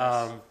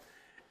Podcast.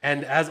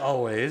 And as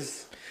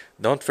always,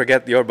 Don't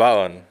forget your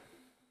baon.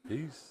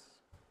 peace.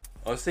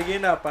 O sige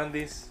na,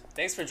 pandis.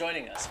 Thanks for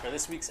joining us for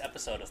this week's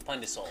episode of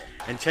Pandisol.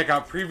 And check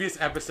out previous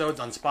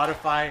episodes on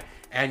Spotify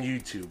and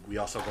YouTube. We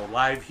also go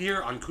live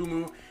here on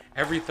Kumu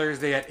every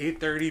Thursday at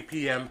 8:30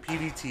 p.m.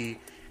 PDT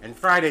and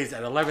Fridays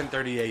at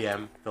 11:30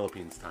 a.m.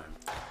 Philippines time.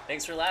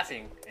 Thanks for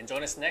laughing, and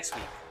join us next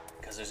week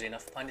because there's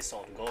enough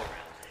Pandisol to go around.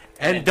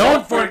 And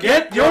don't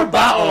forget your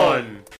baon!